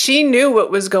things. She knew what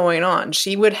was going on.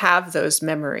 She would have those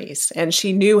memories, and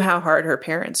she knew how hard her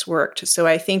parents worked. So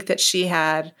I think that she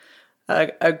had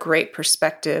a great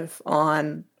perspective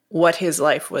on what his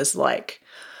life was like.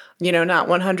 You know, not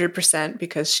 100%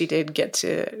 because she did get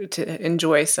to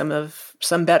enjoy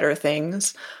some better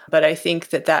things, but I think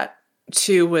that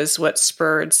too was what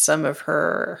spurred some of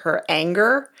her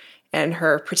anger and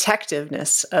her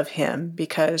protectiveness of him,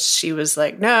 because she was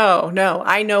like, no,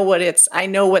 I know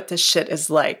what this shit is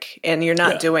like, and you're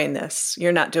not doing this.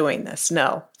 You're not doing this.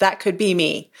 No, that could be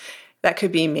me. That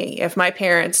could be me. If my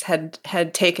parents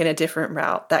had taken a different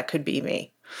route, that could be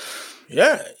me.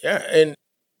 Yeah. And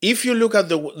if you look at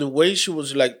the way she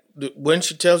was, like, when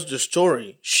she tells the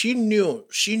story, she knew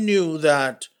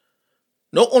that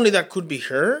not only that could be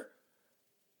her,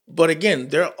 but again,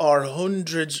 there are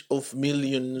hundreds of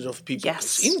millions of people.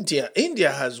 Yes.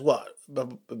 India has what?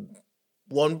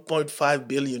 1.5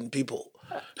 billion people.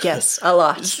 Yes, a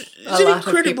lot. It's an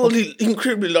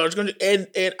incredibly large country. And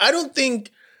I don't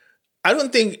think I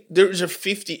don't think there is a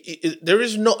 50. There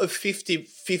is not a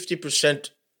 50%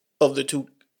 of the two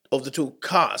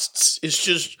castes. It's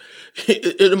just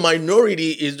the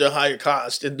minority is the higher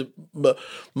caste, and the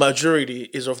majority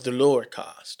is of the lower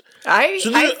caste. So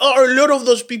there are a lot of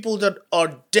those people that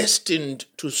are destined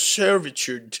to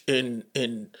servitude in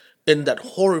that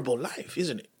horrible life,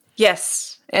 isn't it?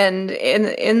 Yes. And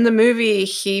in the movie,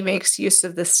 he makes use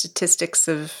of the statistics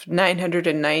of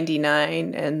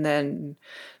 999 and then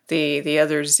the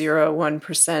other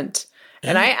 0.1%.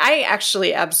 And I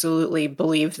actually absolutely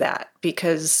believe that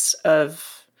because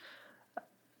of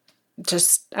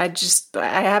I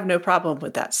have no problem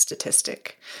with that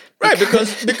statistic. Right,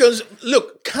 because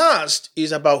look, caste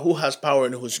is about who has power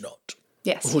and who's not.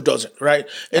 Yes. Who doesn't, right?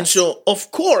 And so, of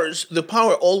course, the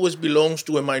power always belongs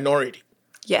to a minority.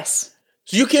 Yes.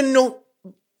 So you cannot,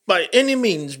 by any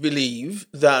means, believe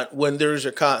that when there is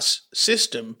a caste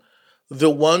system, the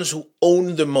ones who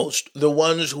own the most, the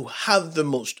ones who have the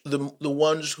most, the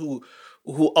ones who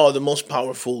are the most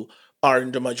powerful are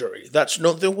in the majority. That's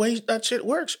not the way that shit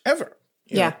works, ever.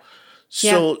 You know?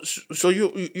 So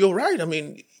you're right. I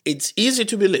mean, it's easy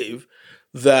to believe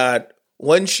that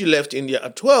when she left India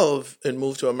at 12 and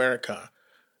moved to America,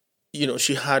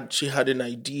 she had an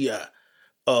idea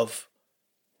of,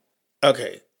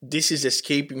 okay, this is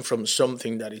escaping from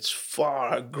something that is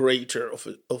far greater of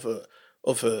a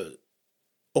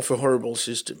horrible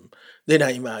system than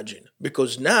I imagine.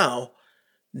 Because now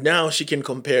she can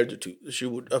compare the two. She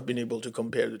would have been able to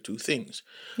compare the two things.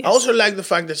 Yes. I also like the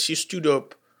fact that she stood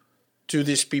up to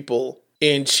these people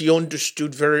and she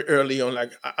understood very early on,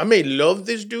 like, I may love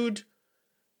this dude,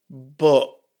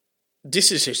 but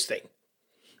this is his thing.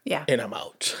 Yeah. And I'm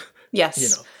out.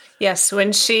 Yes. Yes.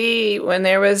 When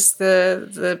there was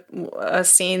a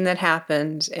scene that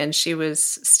happened and she was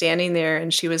standing there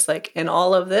and she was like, in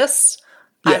all of this,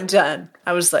 I'm done.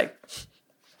 I was like,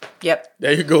 yep.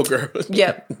 There you go, girl.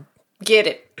 Yep. Get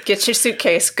it. Get your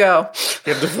suitcase. Go.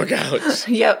 Get the fuck out.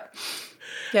 Yep.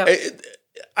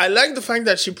 I like the fact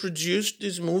that she produced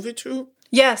this movie too.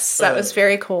 Yes, that was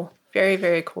very cool. Very,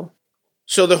 very cool.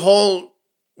 So the whole,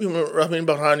 Ramin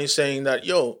Bahrani saying that,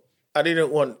 I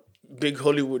didn't want big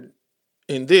Hollywood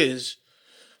in this.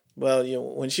 Well,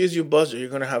 when she's your buzzer, you're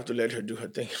going to have to let her do her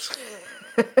thing.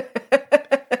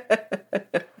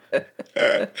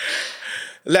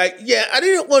 I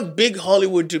didn't want big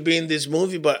Hollywood to be in this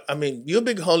movie, but I mean, you're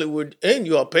big Hollywood and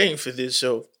you are paying for this,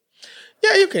 so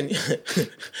yeah, you can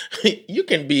you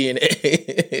can be in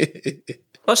it.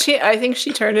 Well, I think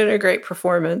she turned in a great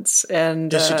performance,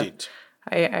 and yes, she did.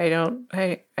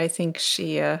 I think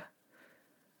she I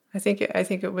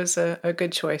think it was a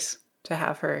good choice to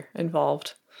have her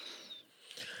involved.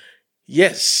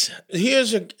 Yes,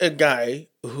 here's a guy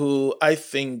who I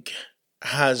think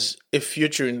has a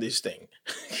future in this thing.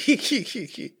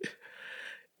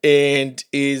 And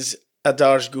is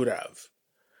Adarsh Gurav.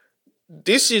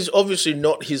 This is obviously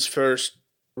not his first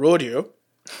rodeo,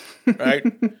 right?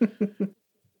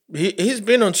 He's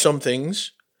been on some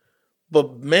things,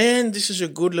 but man, this is a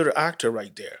good little actor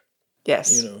right there.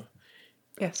 Yes.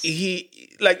 Yes.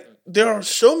 There are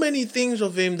so many things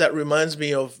of him that reminds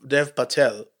me of Dev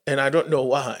Patel, and I don't know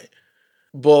why.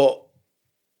 But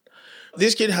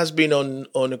this kid has been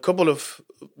on a couple of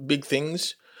big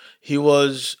things. He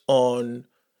was on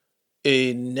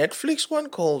a Netflix one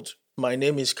called My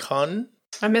Name is Khan.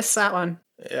 I missed that one.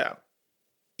 Yeah.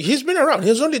 He's been around.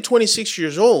 He's only 26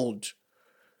 years old.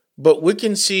 But we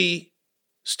can see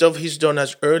stuff he's done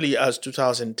as early as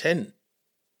 2010.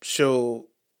 So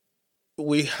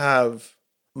we have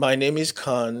My Name is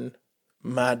Khan,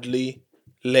 Madly,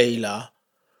 Layla,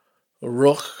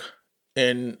 Rukh,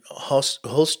 and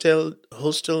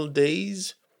Hostel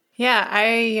Days. Yeah,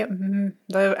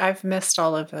 I've missed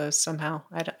all of those somehow.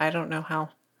 I don't know how.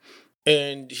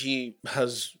 And he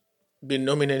has been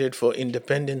nominated for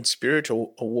Independent Spirit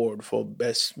Award for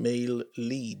Best Male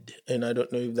Lead. And I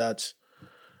don't know if that's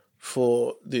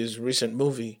for this recent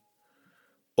movie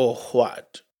or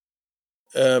what.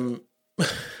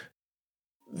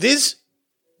 This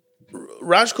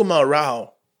Rajkumar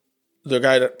Rao, the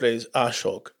guy that plays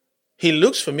Ashok, he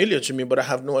looks familiar to me, but I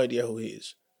have no idea who he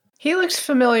is. He looks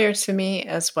familiar to me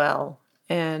as well.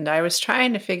 And I was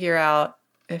trying to figure out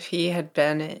if he had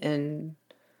been in...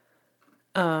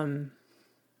 I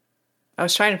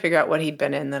was trying to figure out what he'd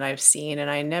been in that I've seen,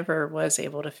 and I never was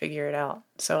able to figure it out.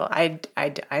 So I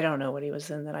don't know what he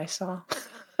was in that I saw.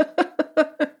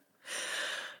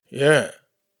 Yeah.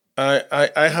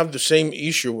 I have the same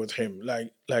issue with him.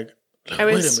 Like Like, I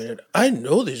wait was- a minute, I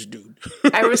know this dude.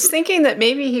 I was thinking that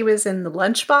maybe he was in the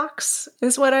lunchbox,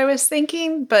 is what I was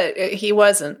thinking, but he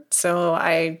wasn't. So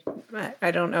I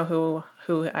don't know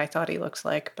who I thought he looks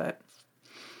like, but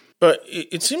But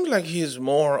it seems like he's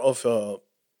more of a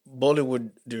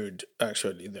Bollywood dude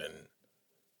actually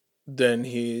than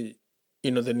he,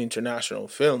 than international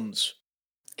films.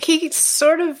 he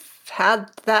sort of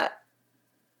had that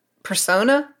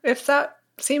persona, if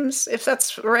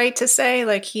that's right to say.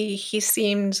 Like he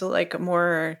seemed like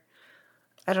more,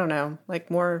 I don't know, like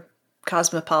more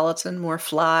cosmopolitan, more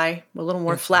fly, a little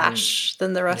more flash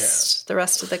than the rest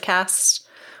of the cast.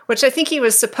 Which I think he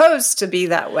was supposed to be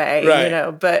that way, Right.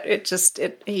 but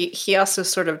he also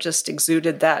sort of just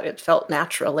exuded that. It felt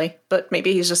naturally, but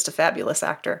maybe he's just a fabulous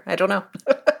actor. I don't know.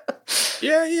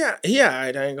 Yeah. I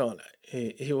ain't gonna lie.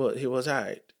 He was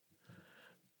alright.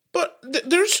 But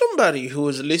there's somebody who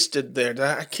was listed there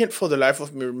that I can't for the life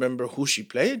of me remember who she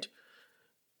played.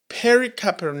 Perry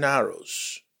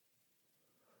Capernaros.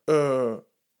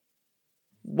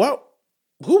 What?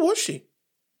 Who was she?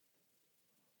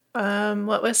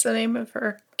 What was the name of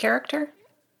her character?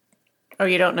 Oh,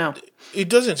 you don't know. It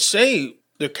doesn't say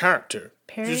the character.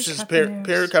 Perry Just says Capernaros.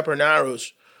 Perry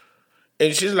Capernaros.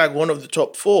 And she's like one of the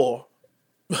top 4.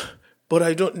 But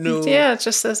I don't know Yeah, it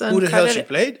just says who the hell she uncredited.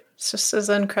 played. It just says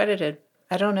uncredited.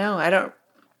 I don't know. I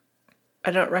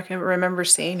don't remember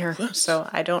seeing her, so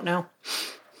I don't know.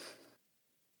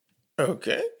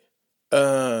 Okay.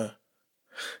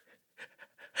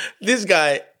 This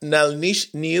guy,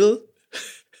 Nalnish Neil,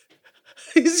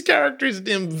 his character is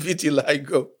named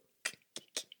Vitiligo.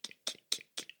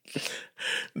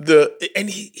 And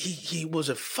he was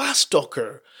a fast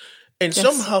talker. And Yes.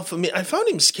 somehow for me, I found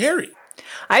him scary.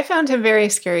 I found him very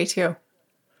scary too.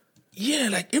 Yeah,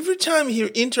 like every time he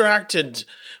interacted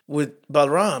with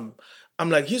Balram, I'm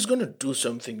like, he's gonna do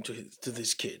something to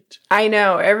this kid. I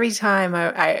know. Every time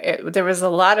there was a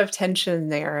lot of tension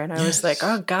there, and I was like,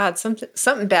 "Oh God,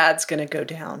 something bad's going to go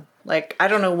down." Like I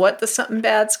don't know what the something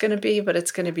bad's going to be, but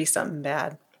it's going to be something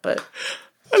bad. But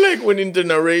I like when in the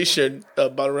narration,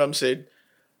 Balram said,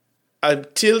 I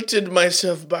tilted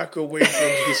myself back away from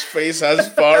his face as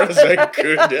far as I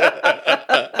could.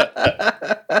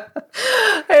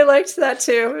 I liked that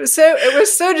too. It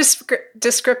was so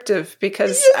descriptive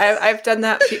because I've done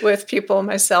that with people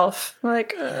myself. I'm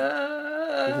like,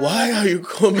 Why are you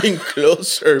coming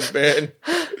closer, man?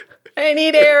 I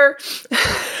need air.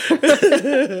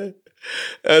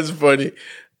 That's funny.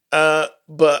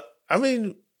 But I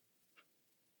mean,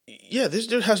 yeah, this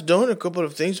dude has done a couple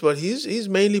of things, but he's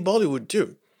mainly Bollywood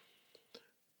too.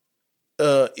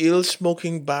 Ill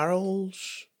Smoking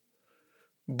Barrels,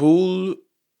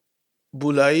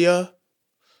 Bulaya,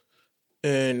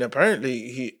 and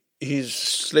apparently he's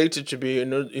slated to be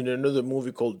in another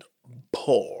movie called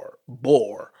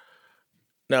Bore,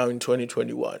 now in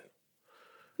 2021.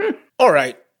 All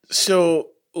right, so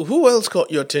who else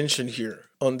caught your attention here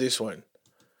on this one?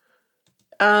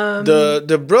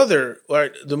 The brother,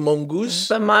 right? The mongoose.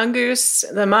 The mongoose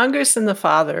and the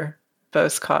father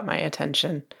both caught my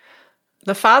attention.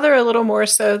 The father a little more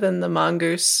so than the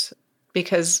mongoose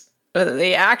because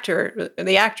the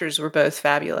actors were both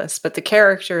fabulous, but the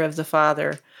character of the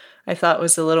father I thought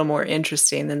was a little more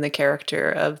interesting than the character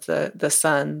of the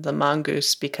son, the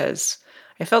mongoose, because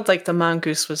I felt like the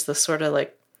mongoose was the sort of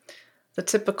like the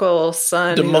typical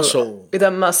son, The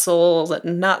muscle,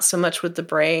 not so much with the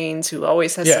brains, who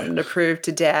always has something to prove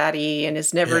to daddy and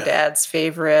is never dad's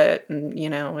favorite. And,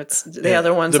 it's the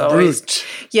other one's the always. brute.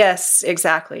 Yes,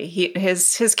 exactly.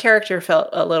 His character felt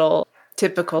a little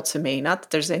typical to me. Not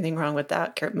that there's anything wrong with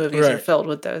that. Movies are filled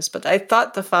with those. But I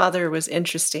thought the father was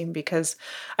interesting because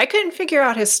I couldn't figure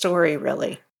out his story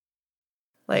really.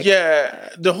 Like, Yeah,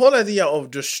 the whole idea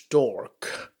of the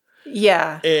stork.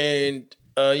 Yeah. And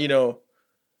I know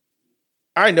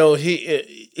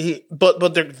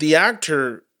but the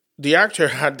actor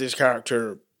had this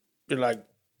character like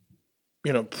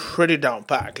pretty down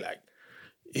pat. Like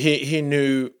he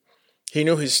knew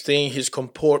his thing, his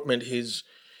comportment, his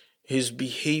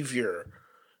behavior.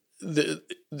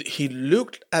 He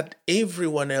looked at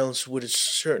everyone else with a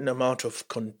certain amount of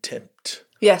contempt.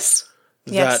 Yes.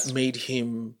 That made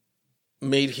him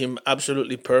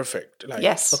absolutely perfect. Like,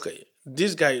 okay,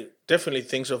 this guy definitely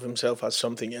thinks of himself as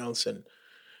something else, and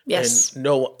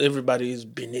no, everybody is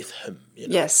beneath him.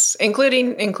 Yes,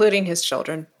 including his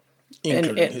children.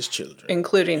 His children.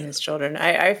 Including his children.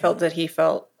 I felt that he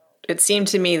felt. It seemed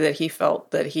to me that he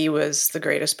felt that he was the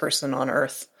greatest person on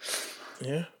earth.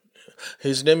 Yeah,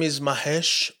 his name is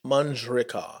Mahesh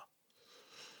Manjrekar,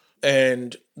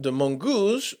 and the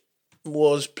mongoose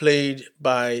was played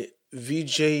by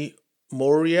Vijay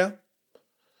Maurya.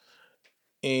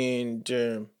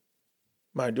 and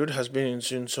my dude has been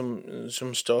in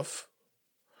some stuff.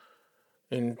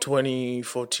 In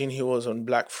 2014, he was on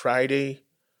Black Friday.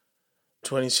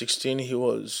 2016, he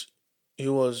was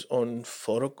on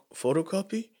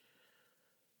photocopy.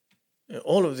 And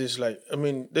all of this, like, I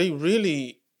mean, they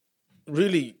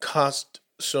really cast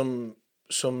some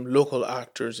local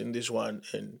actors in this one,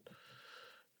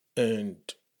 and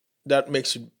that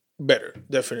makes it better,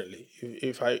 definitely.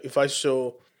 If I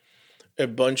saw a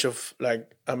bunch of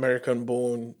like American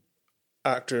born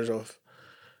actors of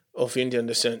Indian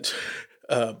descent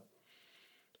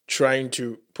trying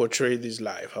to portray this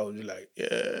life, I would be like,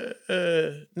 yeah,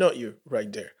 not you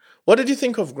right there. What did you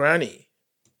think of Granny?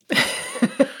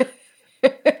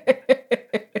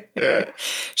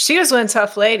 She was one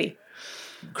tough lady.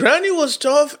 Granny was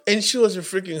tough, and she was a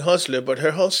freaking hustler, but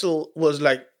her hustle was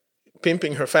like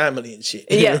pimping her family and shit.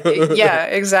 Yeah, yeah,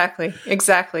 exactly.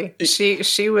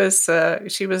 She was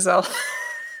all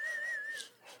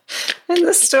in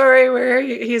the story where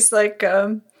he's like,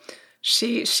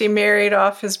 she married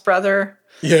off his brother.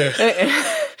 Yeah.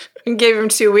 And gave him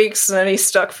 2 weeks, and then he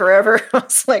stuck forever. I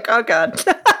was like, oh God.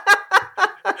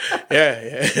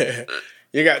 Yeah.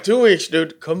 You got 2 weeks,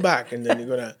 dude. Come back, and then you're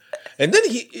gonna. And then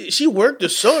she worked the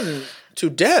son to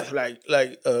death. Like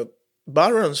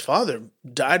Balram's father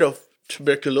died of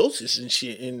tuberculosis, and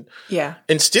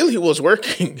still he was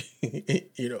working.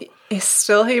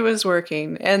 Still he was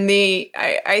working, and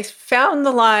I found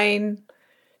the line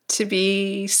to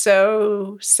be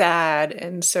so sad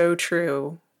and so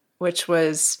true, which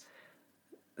was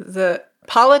the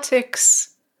politics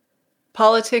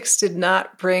did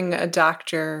not bring a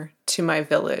doctor to my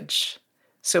village.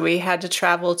 So we had to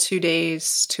travel 2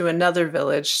 days to another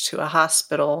village, to a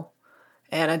hospital,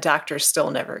 and a doctor still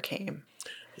never came.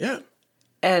 Yeah.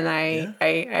 And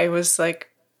I was like,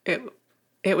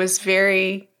 it was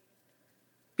very,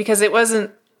 because it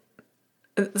wasn't,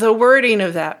 the wording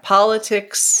of that,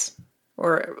 politics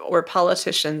or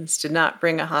politicians did not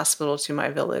bring a hospital to my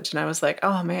village. And I was like,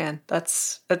 oh man,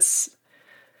 that's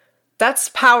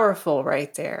powerful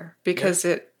right there, because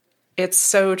it's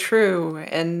so true,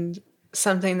 and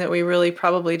something that we really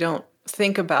probably don't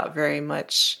think about very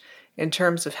much in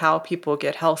terms of how people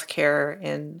get health care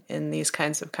in these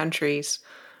kinds of countries,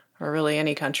 or really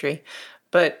any country.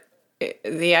 But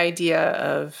the idea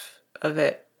of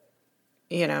it,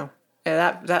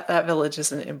 that village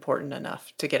isn't important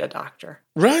enough to get a doctor.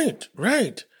 Right.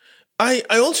 I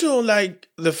also like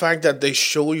the fact that they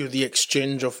show you the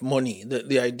exchange of money,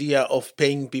 the idea of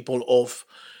paying people off,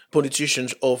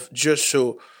 politicians off, just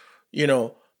so,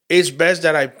 it's best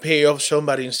that I pay off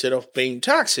somebody instead of paying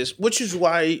taxes, which is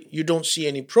why you don't see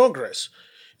any progress.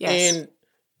 Yes.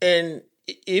 And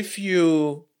if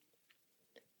you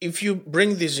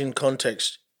bring this in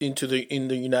context in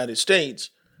the United States,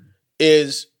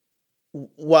 is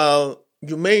while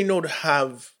you may not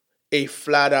have a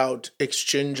flat out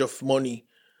exchange of money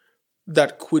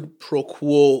that quid pro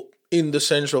quo in the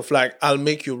sense of like, I'll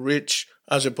make you rich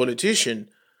as a politician,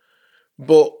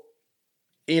 but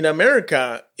in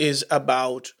America is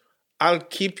about, I'll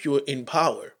keep you in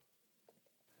power.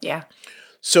 Yeah.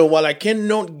 So while I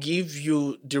cannot give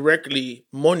you directly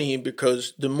money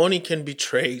because the money can be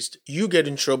traced, you get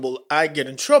in trouble, I get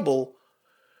in trouble,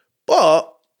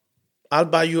 but I'll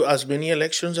buy you as many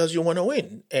elections as you want to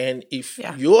win. And if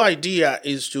your idea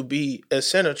is to be a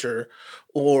senator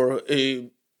or a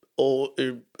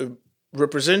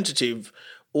representative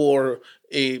or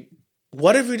a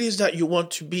whatever it is that you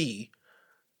want to be,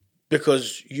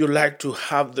 because you like to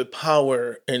have the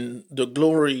power and the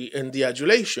glory and the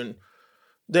adulation,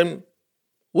 then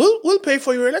we'll pay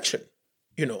for your election,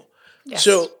 Yes.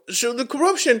 So the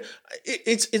corruption,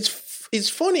 it's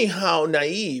funny how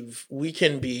naive we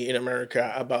can be in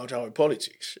America about our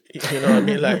politics. You know what I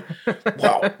mean? Like,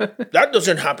 wow, that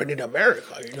doesn't happen in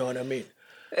America. You know what I mean?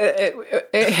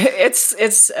 It's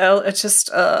just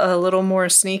a little more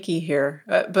sneaky here,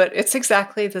 but it's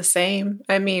exactly the same.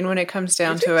 I mean, when it comes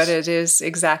down to it, it is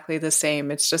exactly the same.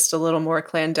 It's just a little more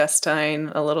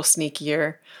clandestine, a little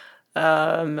sneakier.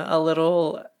 A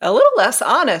little less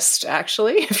honest,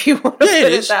 actually, if you want to put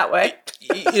it that way.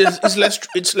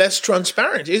 It's less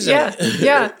transparent, isn't it?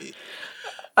 Yeah.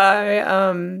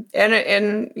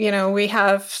 And we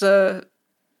have the,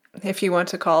 if you want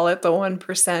to call it, the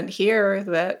 1% here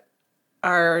that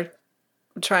are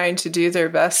trying to do their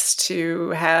best to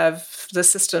have the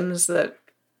systems that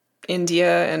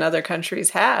India and other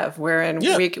countries have, wherein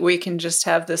we can just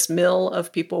have this mill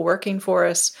of people working for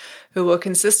us who will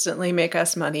consistently make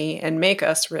us money and make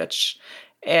us rich.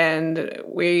 And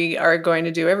we are going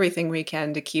to do everything we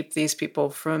can to keep these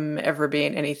people from ever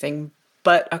being anything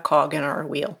but a cog in our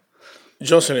wheel.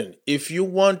 Jocelyn, if you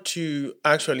want to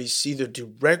actually see the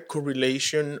direct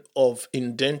correlation of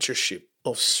indentureship,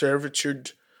 of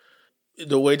servitude,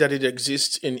 the way that it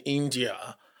exists in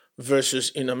India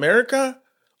versus in America,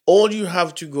 all you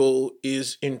have to go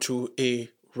is into a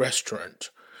restaurant.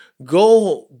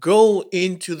 Go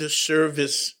into the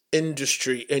service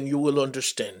industry and you will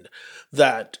understand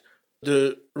that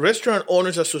the Restaurant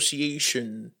Owners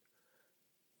Association,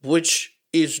 which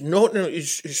is not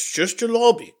is just a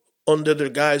lobby under the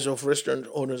guise of Restaurant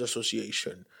Owners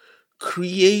Association,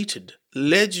 created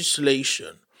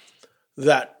legislation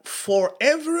that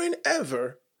forever and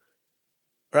ever,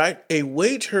 right, a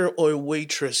waiter or a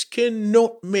waitress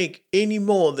cannot make any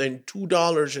more than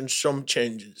 $2 and some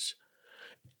changes.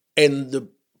 And the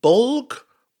bulk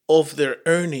of their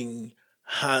earning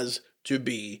has to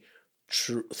be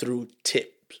through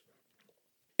tips.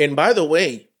 And by the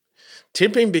way,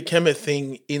 tipping became a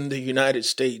thing in the United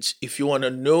States. If you want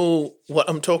to know what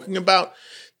I'm talking about,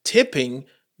 tipping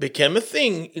became a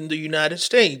thing in the United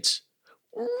States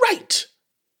right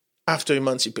after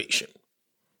emancipation.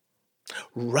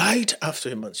 Right after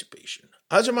emancipation.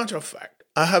 As a matter of fact,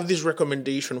 I have this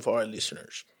recommendation for our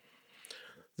listeners.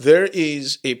 There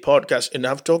is a podcast, and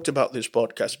I've talked about this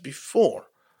podcast before.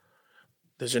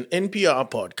 There's an NPR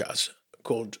podcast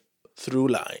called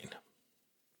Throughline.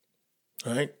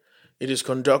 Right? It is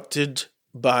conducted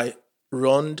by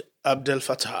Rond Abdel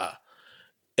Fattah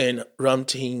and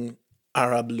Ramtin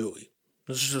Arablouei.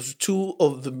 Those are two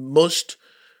of the most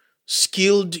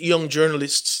skilled young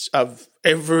journalists I've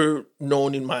ever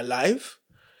known in my life.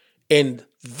 And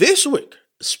this week,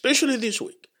 especially this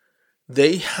week,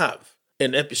 they have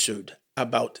an episode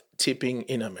about tipping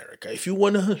in America. If you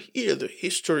want to hear the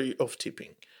history of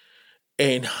tipping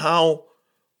and how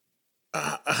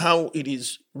it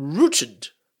is rooted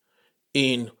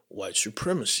in white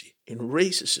supremacy, in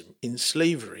racism, in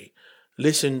slavery,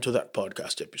 listen to that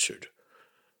podcast episode.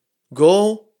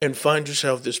 Go and find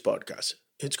yourself this podcast.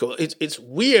 It's cool. It's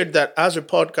weird that as a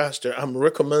podcaster, I'm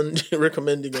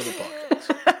recommending other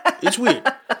podcasts. It's weird.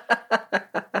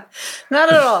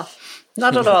 Not at all.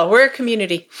 Not at all. We're a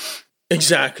community.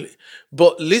 Exactly.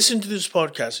 But listen to this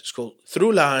podcast. It's called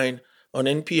Throughline on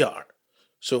NPR.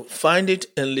 So find it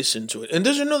and listen to it. And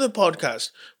there's another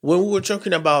podcast when we were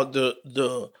talking about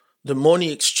the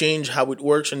money exchange, how it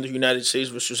works in the United States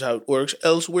versus how it works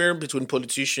elsewhere between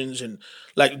politicians and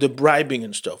like the bribing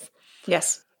and stuff.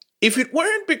 Yes. If it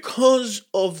weren't because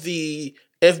of the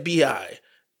FBI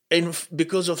and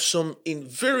because of some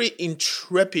very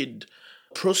intrepid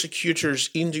prosecutors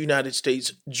in the United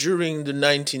States during the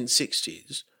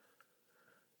 1960s,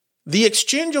 the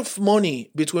exchange of money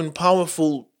between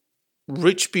powerful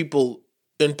rich people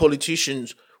and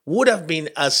politicians would have been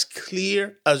as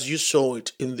clear as you saw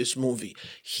it in this movie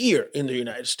here in the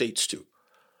United States too.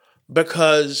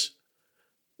 Because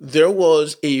there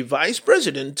was a vice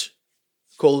president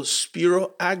called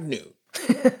Spiro Agnew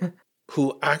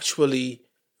who actually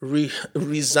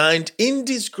resigned in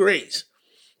disgrace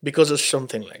because of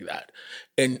something like that.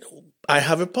 And I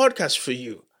have a podcast for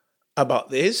you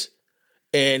about this,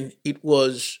 and it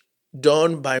was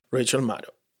done by Rachel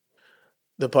Maddow.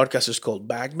 The podcast is called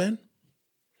Bagman,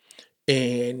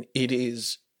 and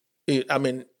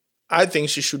I think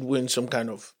she should win some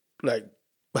kind of like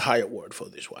high award for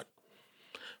this one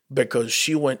because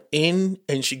she went in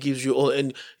and she gives you all.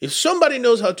 And if somebody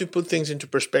knows how to put things into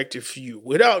perspective for you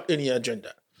without any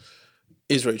agenda,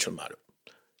 is Rachel Maddow.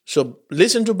 So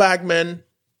listen to Bagman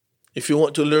if you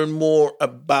want to learn more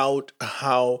about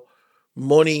how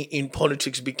money in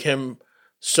politics became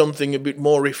something a bit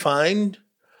more refined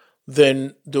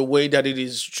than the way that it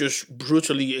is just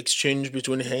brutally exchanged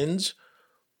between hands.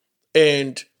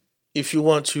 And if you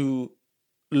want to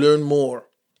learn more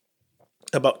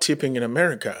about tipping in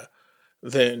America,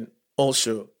 then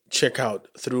also check out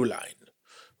Throughline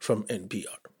from NPR.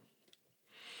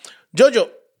 Jojo,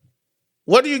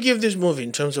 what do you give this movie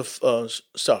in terms of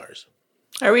stars?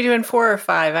 Are we doing 4 or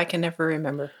 5? I can never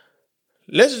remember.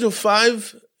 Let's do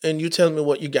 5, and you tell me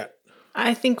what you got.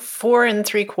 I think 4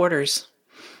 3/4.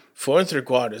 4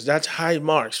 3/4. That's high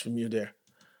marks from you there.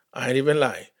 I ain't even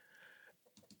lie.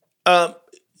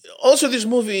 Also, this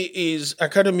movie is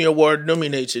Academy Award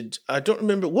nominated. I don't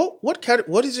remember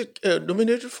what is it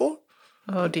nominated for?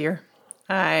 Oh dear,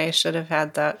 I should have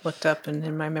had that looked up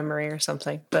in my memory or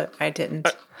something, but I didn't.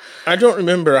 I don't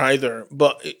remember either.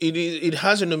 But it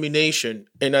has a nomination,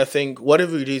 and I think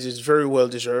whatever it is very well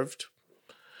deserved.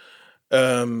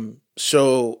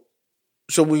 So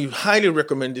we highly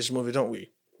recommend this movie, don't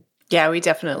we? Yeah, we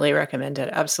definitely recommend it.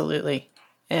 Absolutely.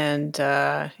 And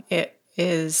it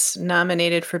is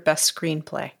nominated for Best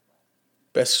Screenplay.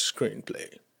 Best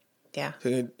Screenplay. Yeah. I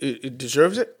think it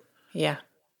deserves it. Yeah.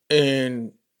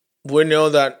 And we know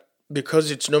that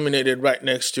because it's nominated right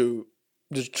next to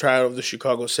the Trial of the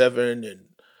Chicago 7 and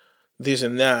this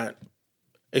and that,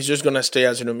 it's just going to stay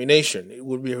as a nomination. It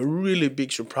would be a really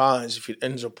big surprise if it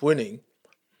ends up winning.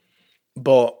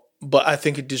 But I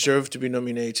think it deserved to be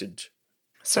nominated.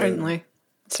 Certainly.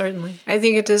 Certainly. I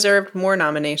think it deserved more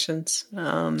nominations.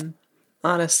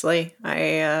 Honestly,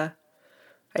 I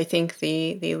think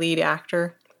the lead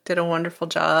actor did a wonderful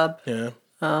job. Yeah.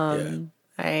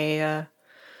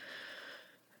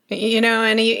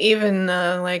 Even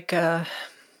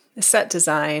set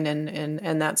design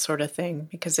and that sort of thing,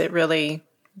 because it really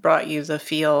brought you the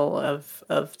feel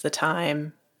of the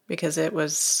time, because it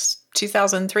was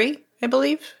 2003, I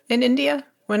believe, in India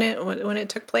when it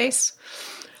took place.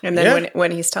 And then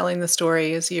when he's telling the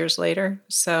story is years later.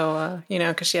 So,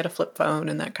 because she had a flip phone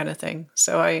and that kind of thing.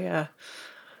 So I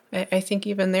think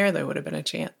even there would have been a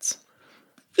chance.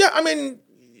 Yeah, I mean,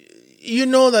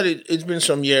 that it's been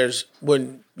some years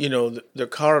when, the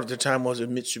car of the time was a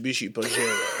Mitsubishi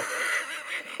Pajero.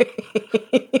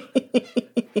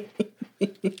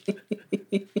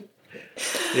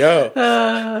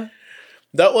 Yeah.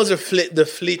 That was the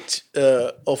fleet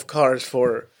of cars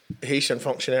for Haitian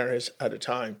functionaries at the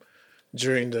time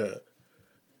during the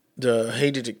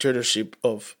Haiti dictatorship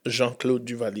of Jean-Claude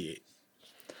Duvalier.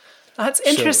 That's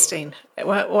interesting.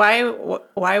 Why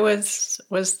would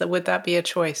that be a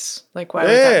choice? Like, why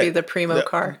would that be the primo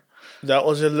car? That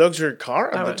was a luxury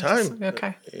car at the time.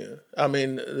 Okay. Yeah. I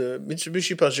mean, the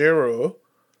Mitsubishi Pajero,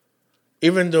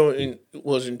 even though it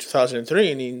was in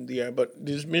 2003 in India, but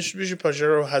this Mitsubishi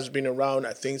Pajero has been around,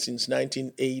 I think, since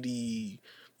 1980,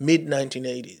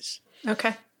 mid-1980s.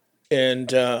 Okay.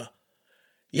 And, man,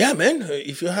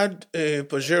 if you had a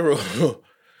Pajero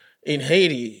in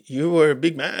Haiti, you were a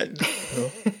big man.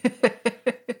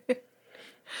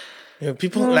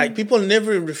 People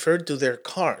never referred to their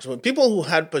cars. When people who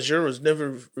had Pajeros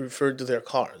never referred to their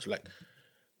cars, like,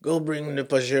 go bring the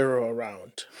Pajero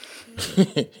around.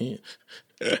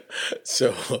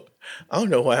 So I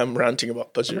don't know why I'm ranting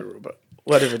about Pajero, but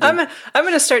whatever. I'm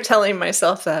gonna start telling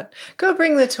myself that. Go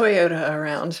bring the Toyota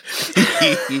around.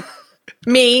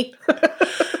 Me.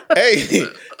 Hey,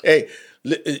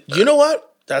 you know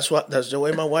what? That's the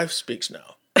way my wife speaks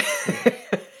now.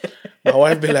 My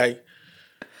wife be like,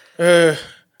 I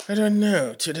don't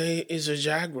know. Today is a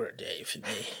Jaguar day for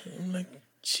me. I'm like,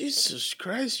 Jesus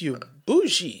Christ, you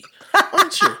bougie,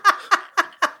 aren't you?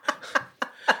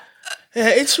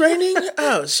 It's raining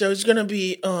out, so it's gonna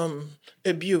be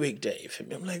a Buick day for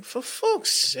me. I'm like, for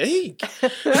fuck's sake.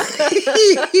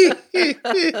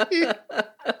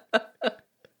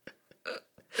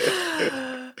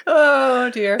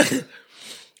 Oh dear.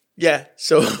 Yeah,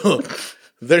 so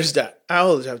there's that. I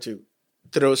always have to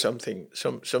throw some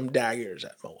daggers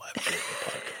at my wife during the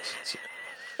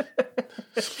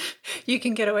podcast. You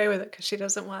can get away with it because she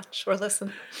doesn't watch or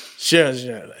listen. She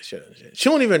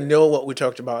won't even know what we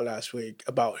talked about last week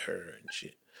about her and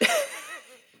shit.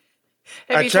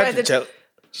 Have you tried to tell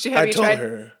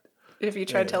her. Have you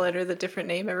tried telling her the different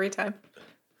name every time?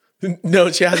 No,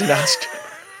 she hasn't asked.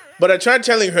 But I tried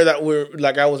telling her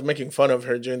that I was making fun of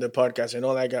her during the podcast, and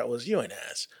all I got was, "You an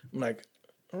ass." I'm like,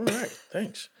 all right,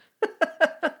 thanks.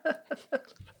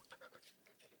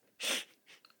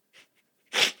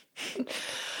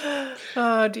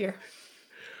 Oh dear.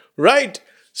 Right.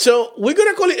 So we're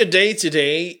gonna call it a day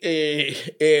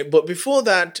today, but before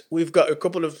that, we've got a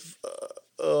couple of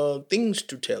things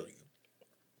to tell you.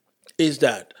 Is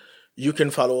that you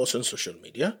can follow us on social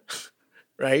media,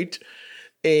 right?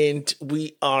 And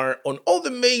we are on all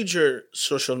the major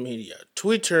social media: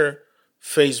 Twitter,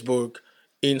 Facebook,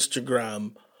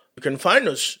 Instagram. You can find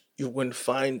us. You can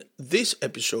find this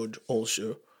episode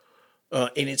also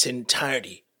in its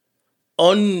entirety,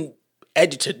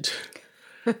 unedited,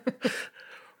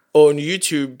 on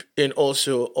YouTube and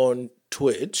also on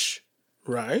Twitch,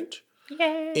 right?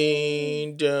 Yay.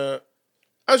 And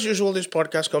as usual, this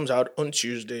podcast comes out on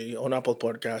Tuesday on Apple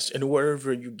Podcasts and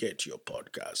wherever you get your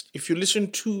podcast. If you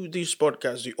listen to this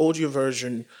podcast, the audio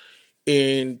version,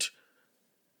 and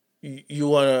you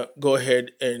want to go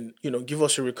ahead and give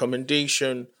us a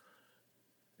recommendation,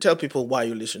 tell people why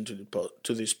you listen to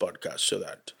this podcast so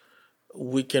that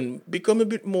we can become a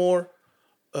bit more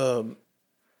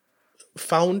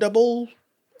foundable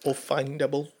or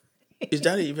findable. Is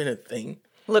that even a thing?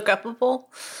 Lookupable.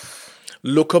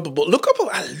 Lookupable.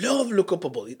 I love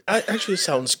lookupable. It actually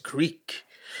sounds Greek.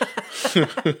 Kind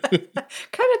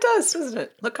of does, doesn't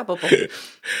it? Lookupable.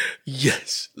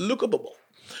 Yes, lookupable.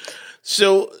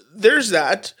 So there's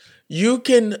that. You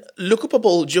can look up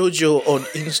Jojo on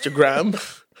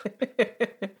Instagram.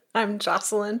 I'm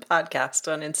Jocelyn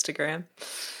Podcast on Instagram.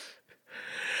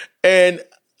 And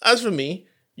as for me,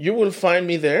 you will find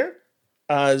me there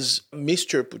as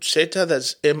Mr. Puzzetta.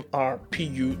 That's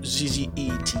MrPuzzetta.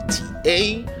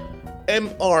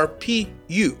 MrPuzzetta.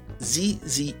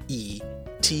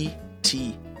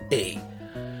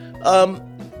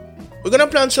 We're going to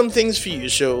plan some things for you,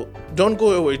 so don't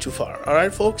go away too far. All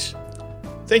right, folks?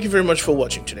 Thank you very much for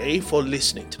watching today, for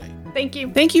listening today. Thank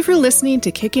you. Thank you for listening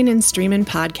to Kickin' and Streamin'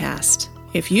 Podcast.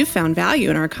 If you found value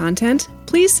in our content,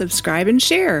 please subscribe and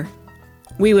share.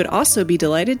 We would also be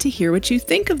delighted to hear what you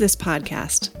think of this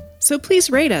podcast. So please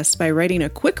rate us by writing a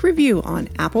quick review on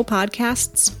Apple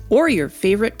Podcasts or your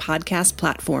favorite podcast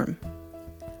platform.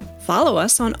 Follow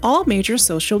us on all major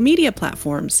social media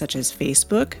platforms such as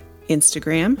Facebook,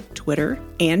 Instagram, Twitter,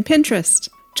 and Pinterest.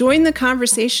 Join the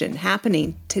conversation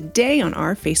happening today on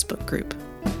our Facebook group.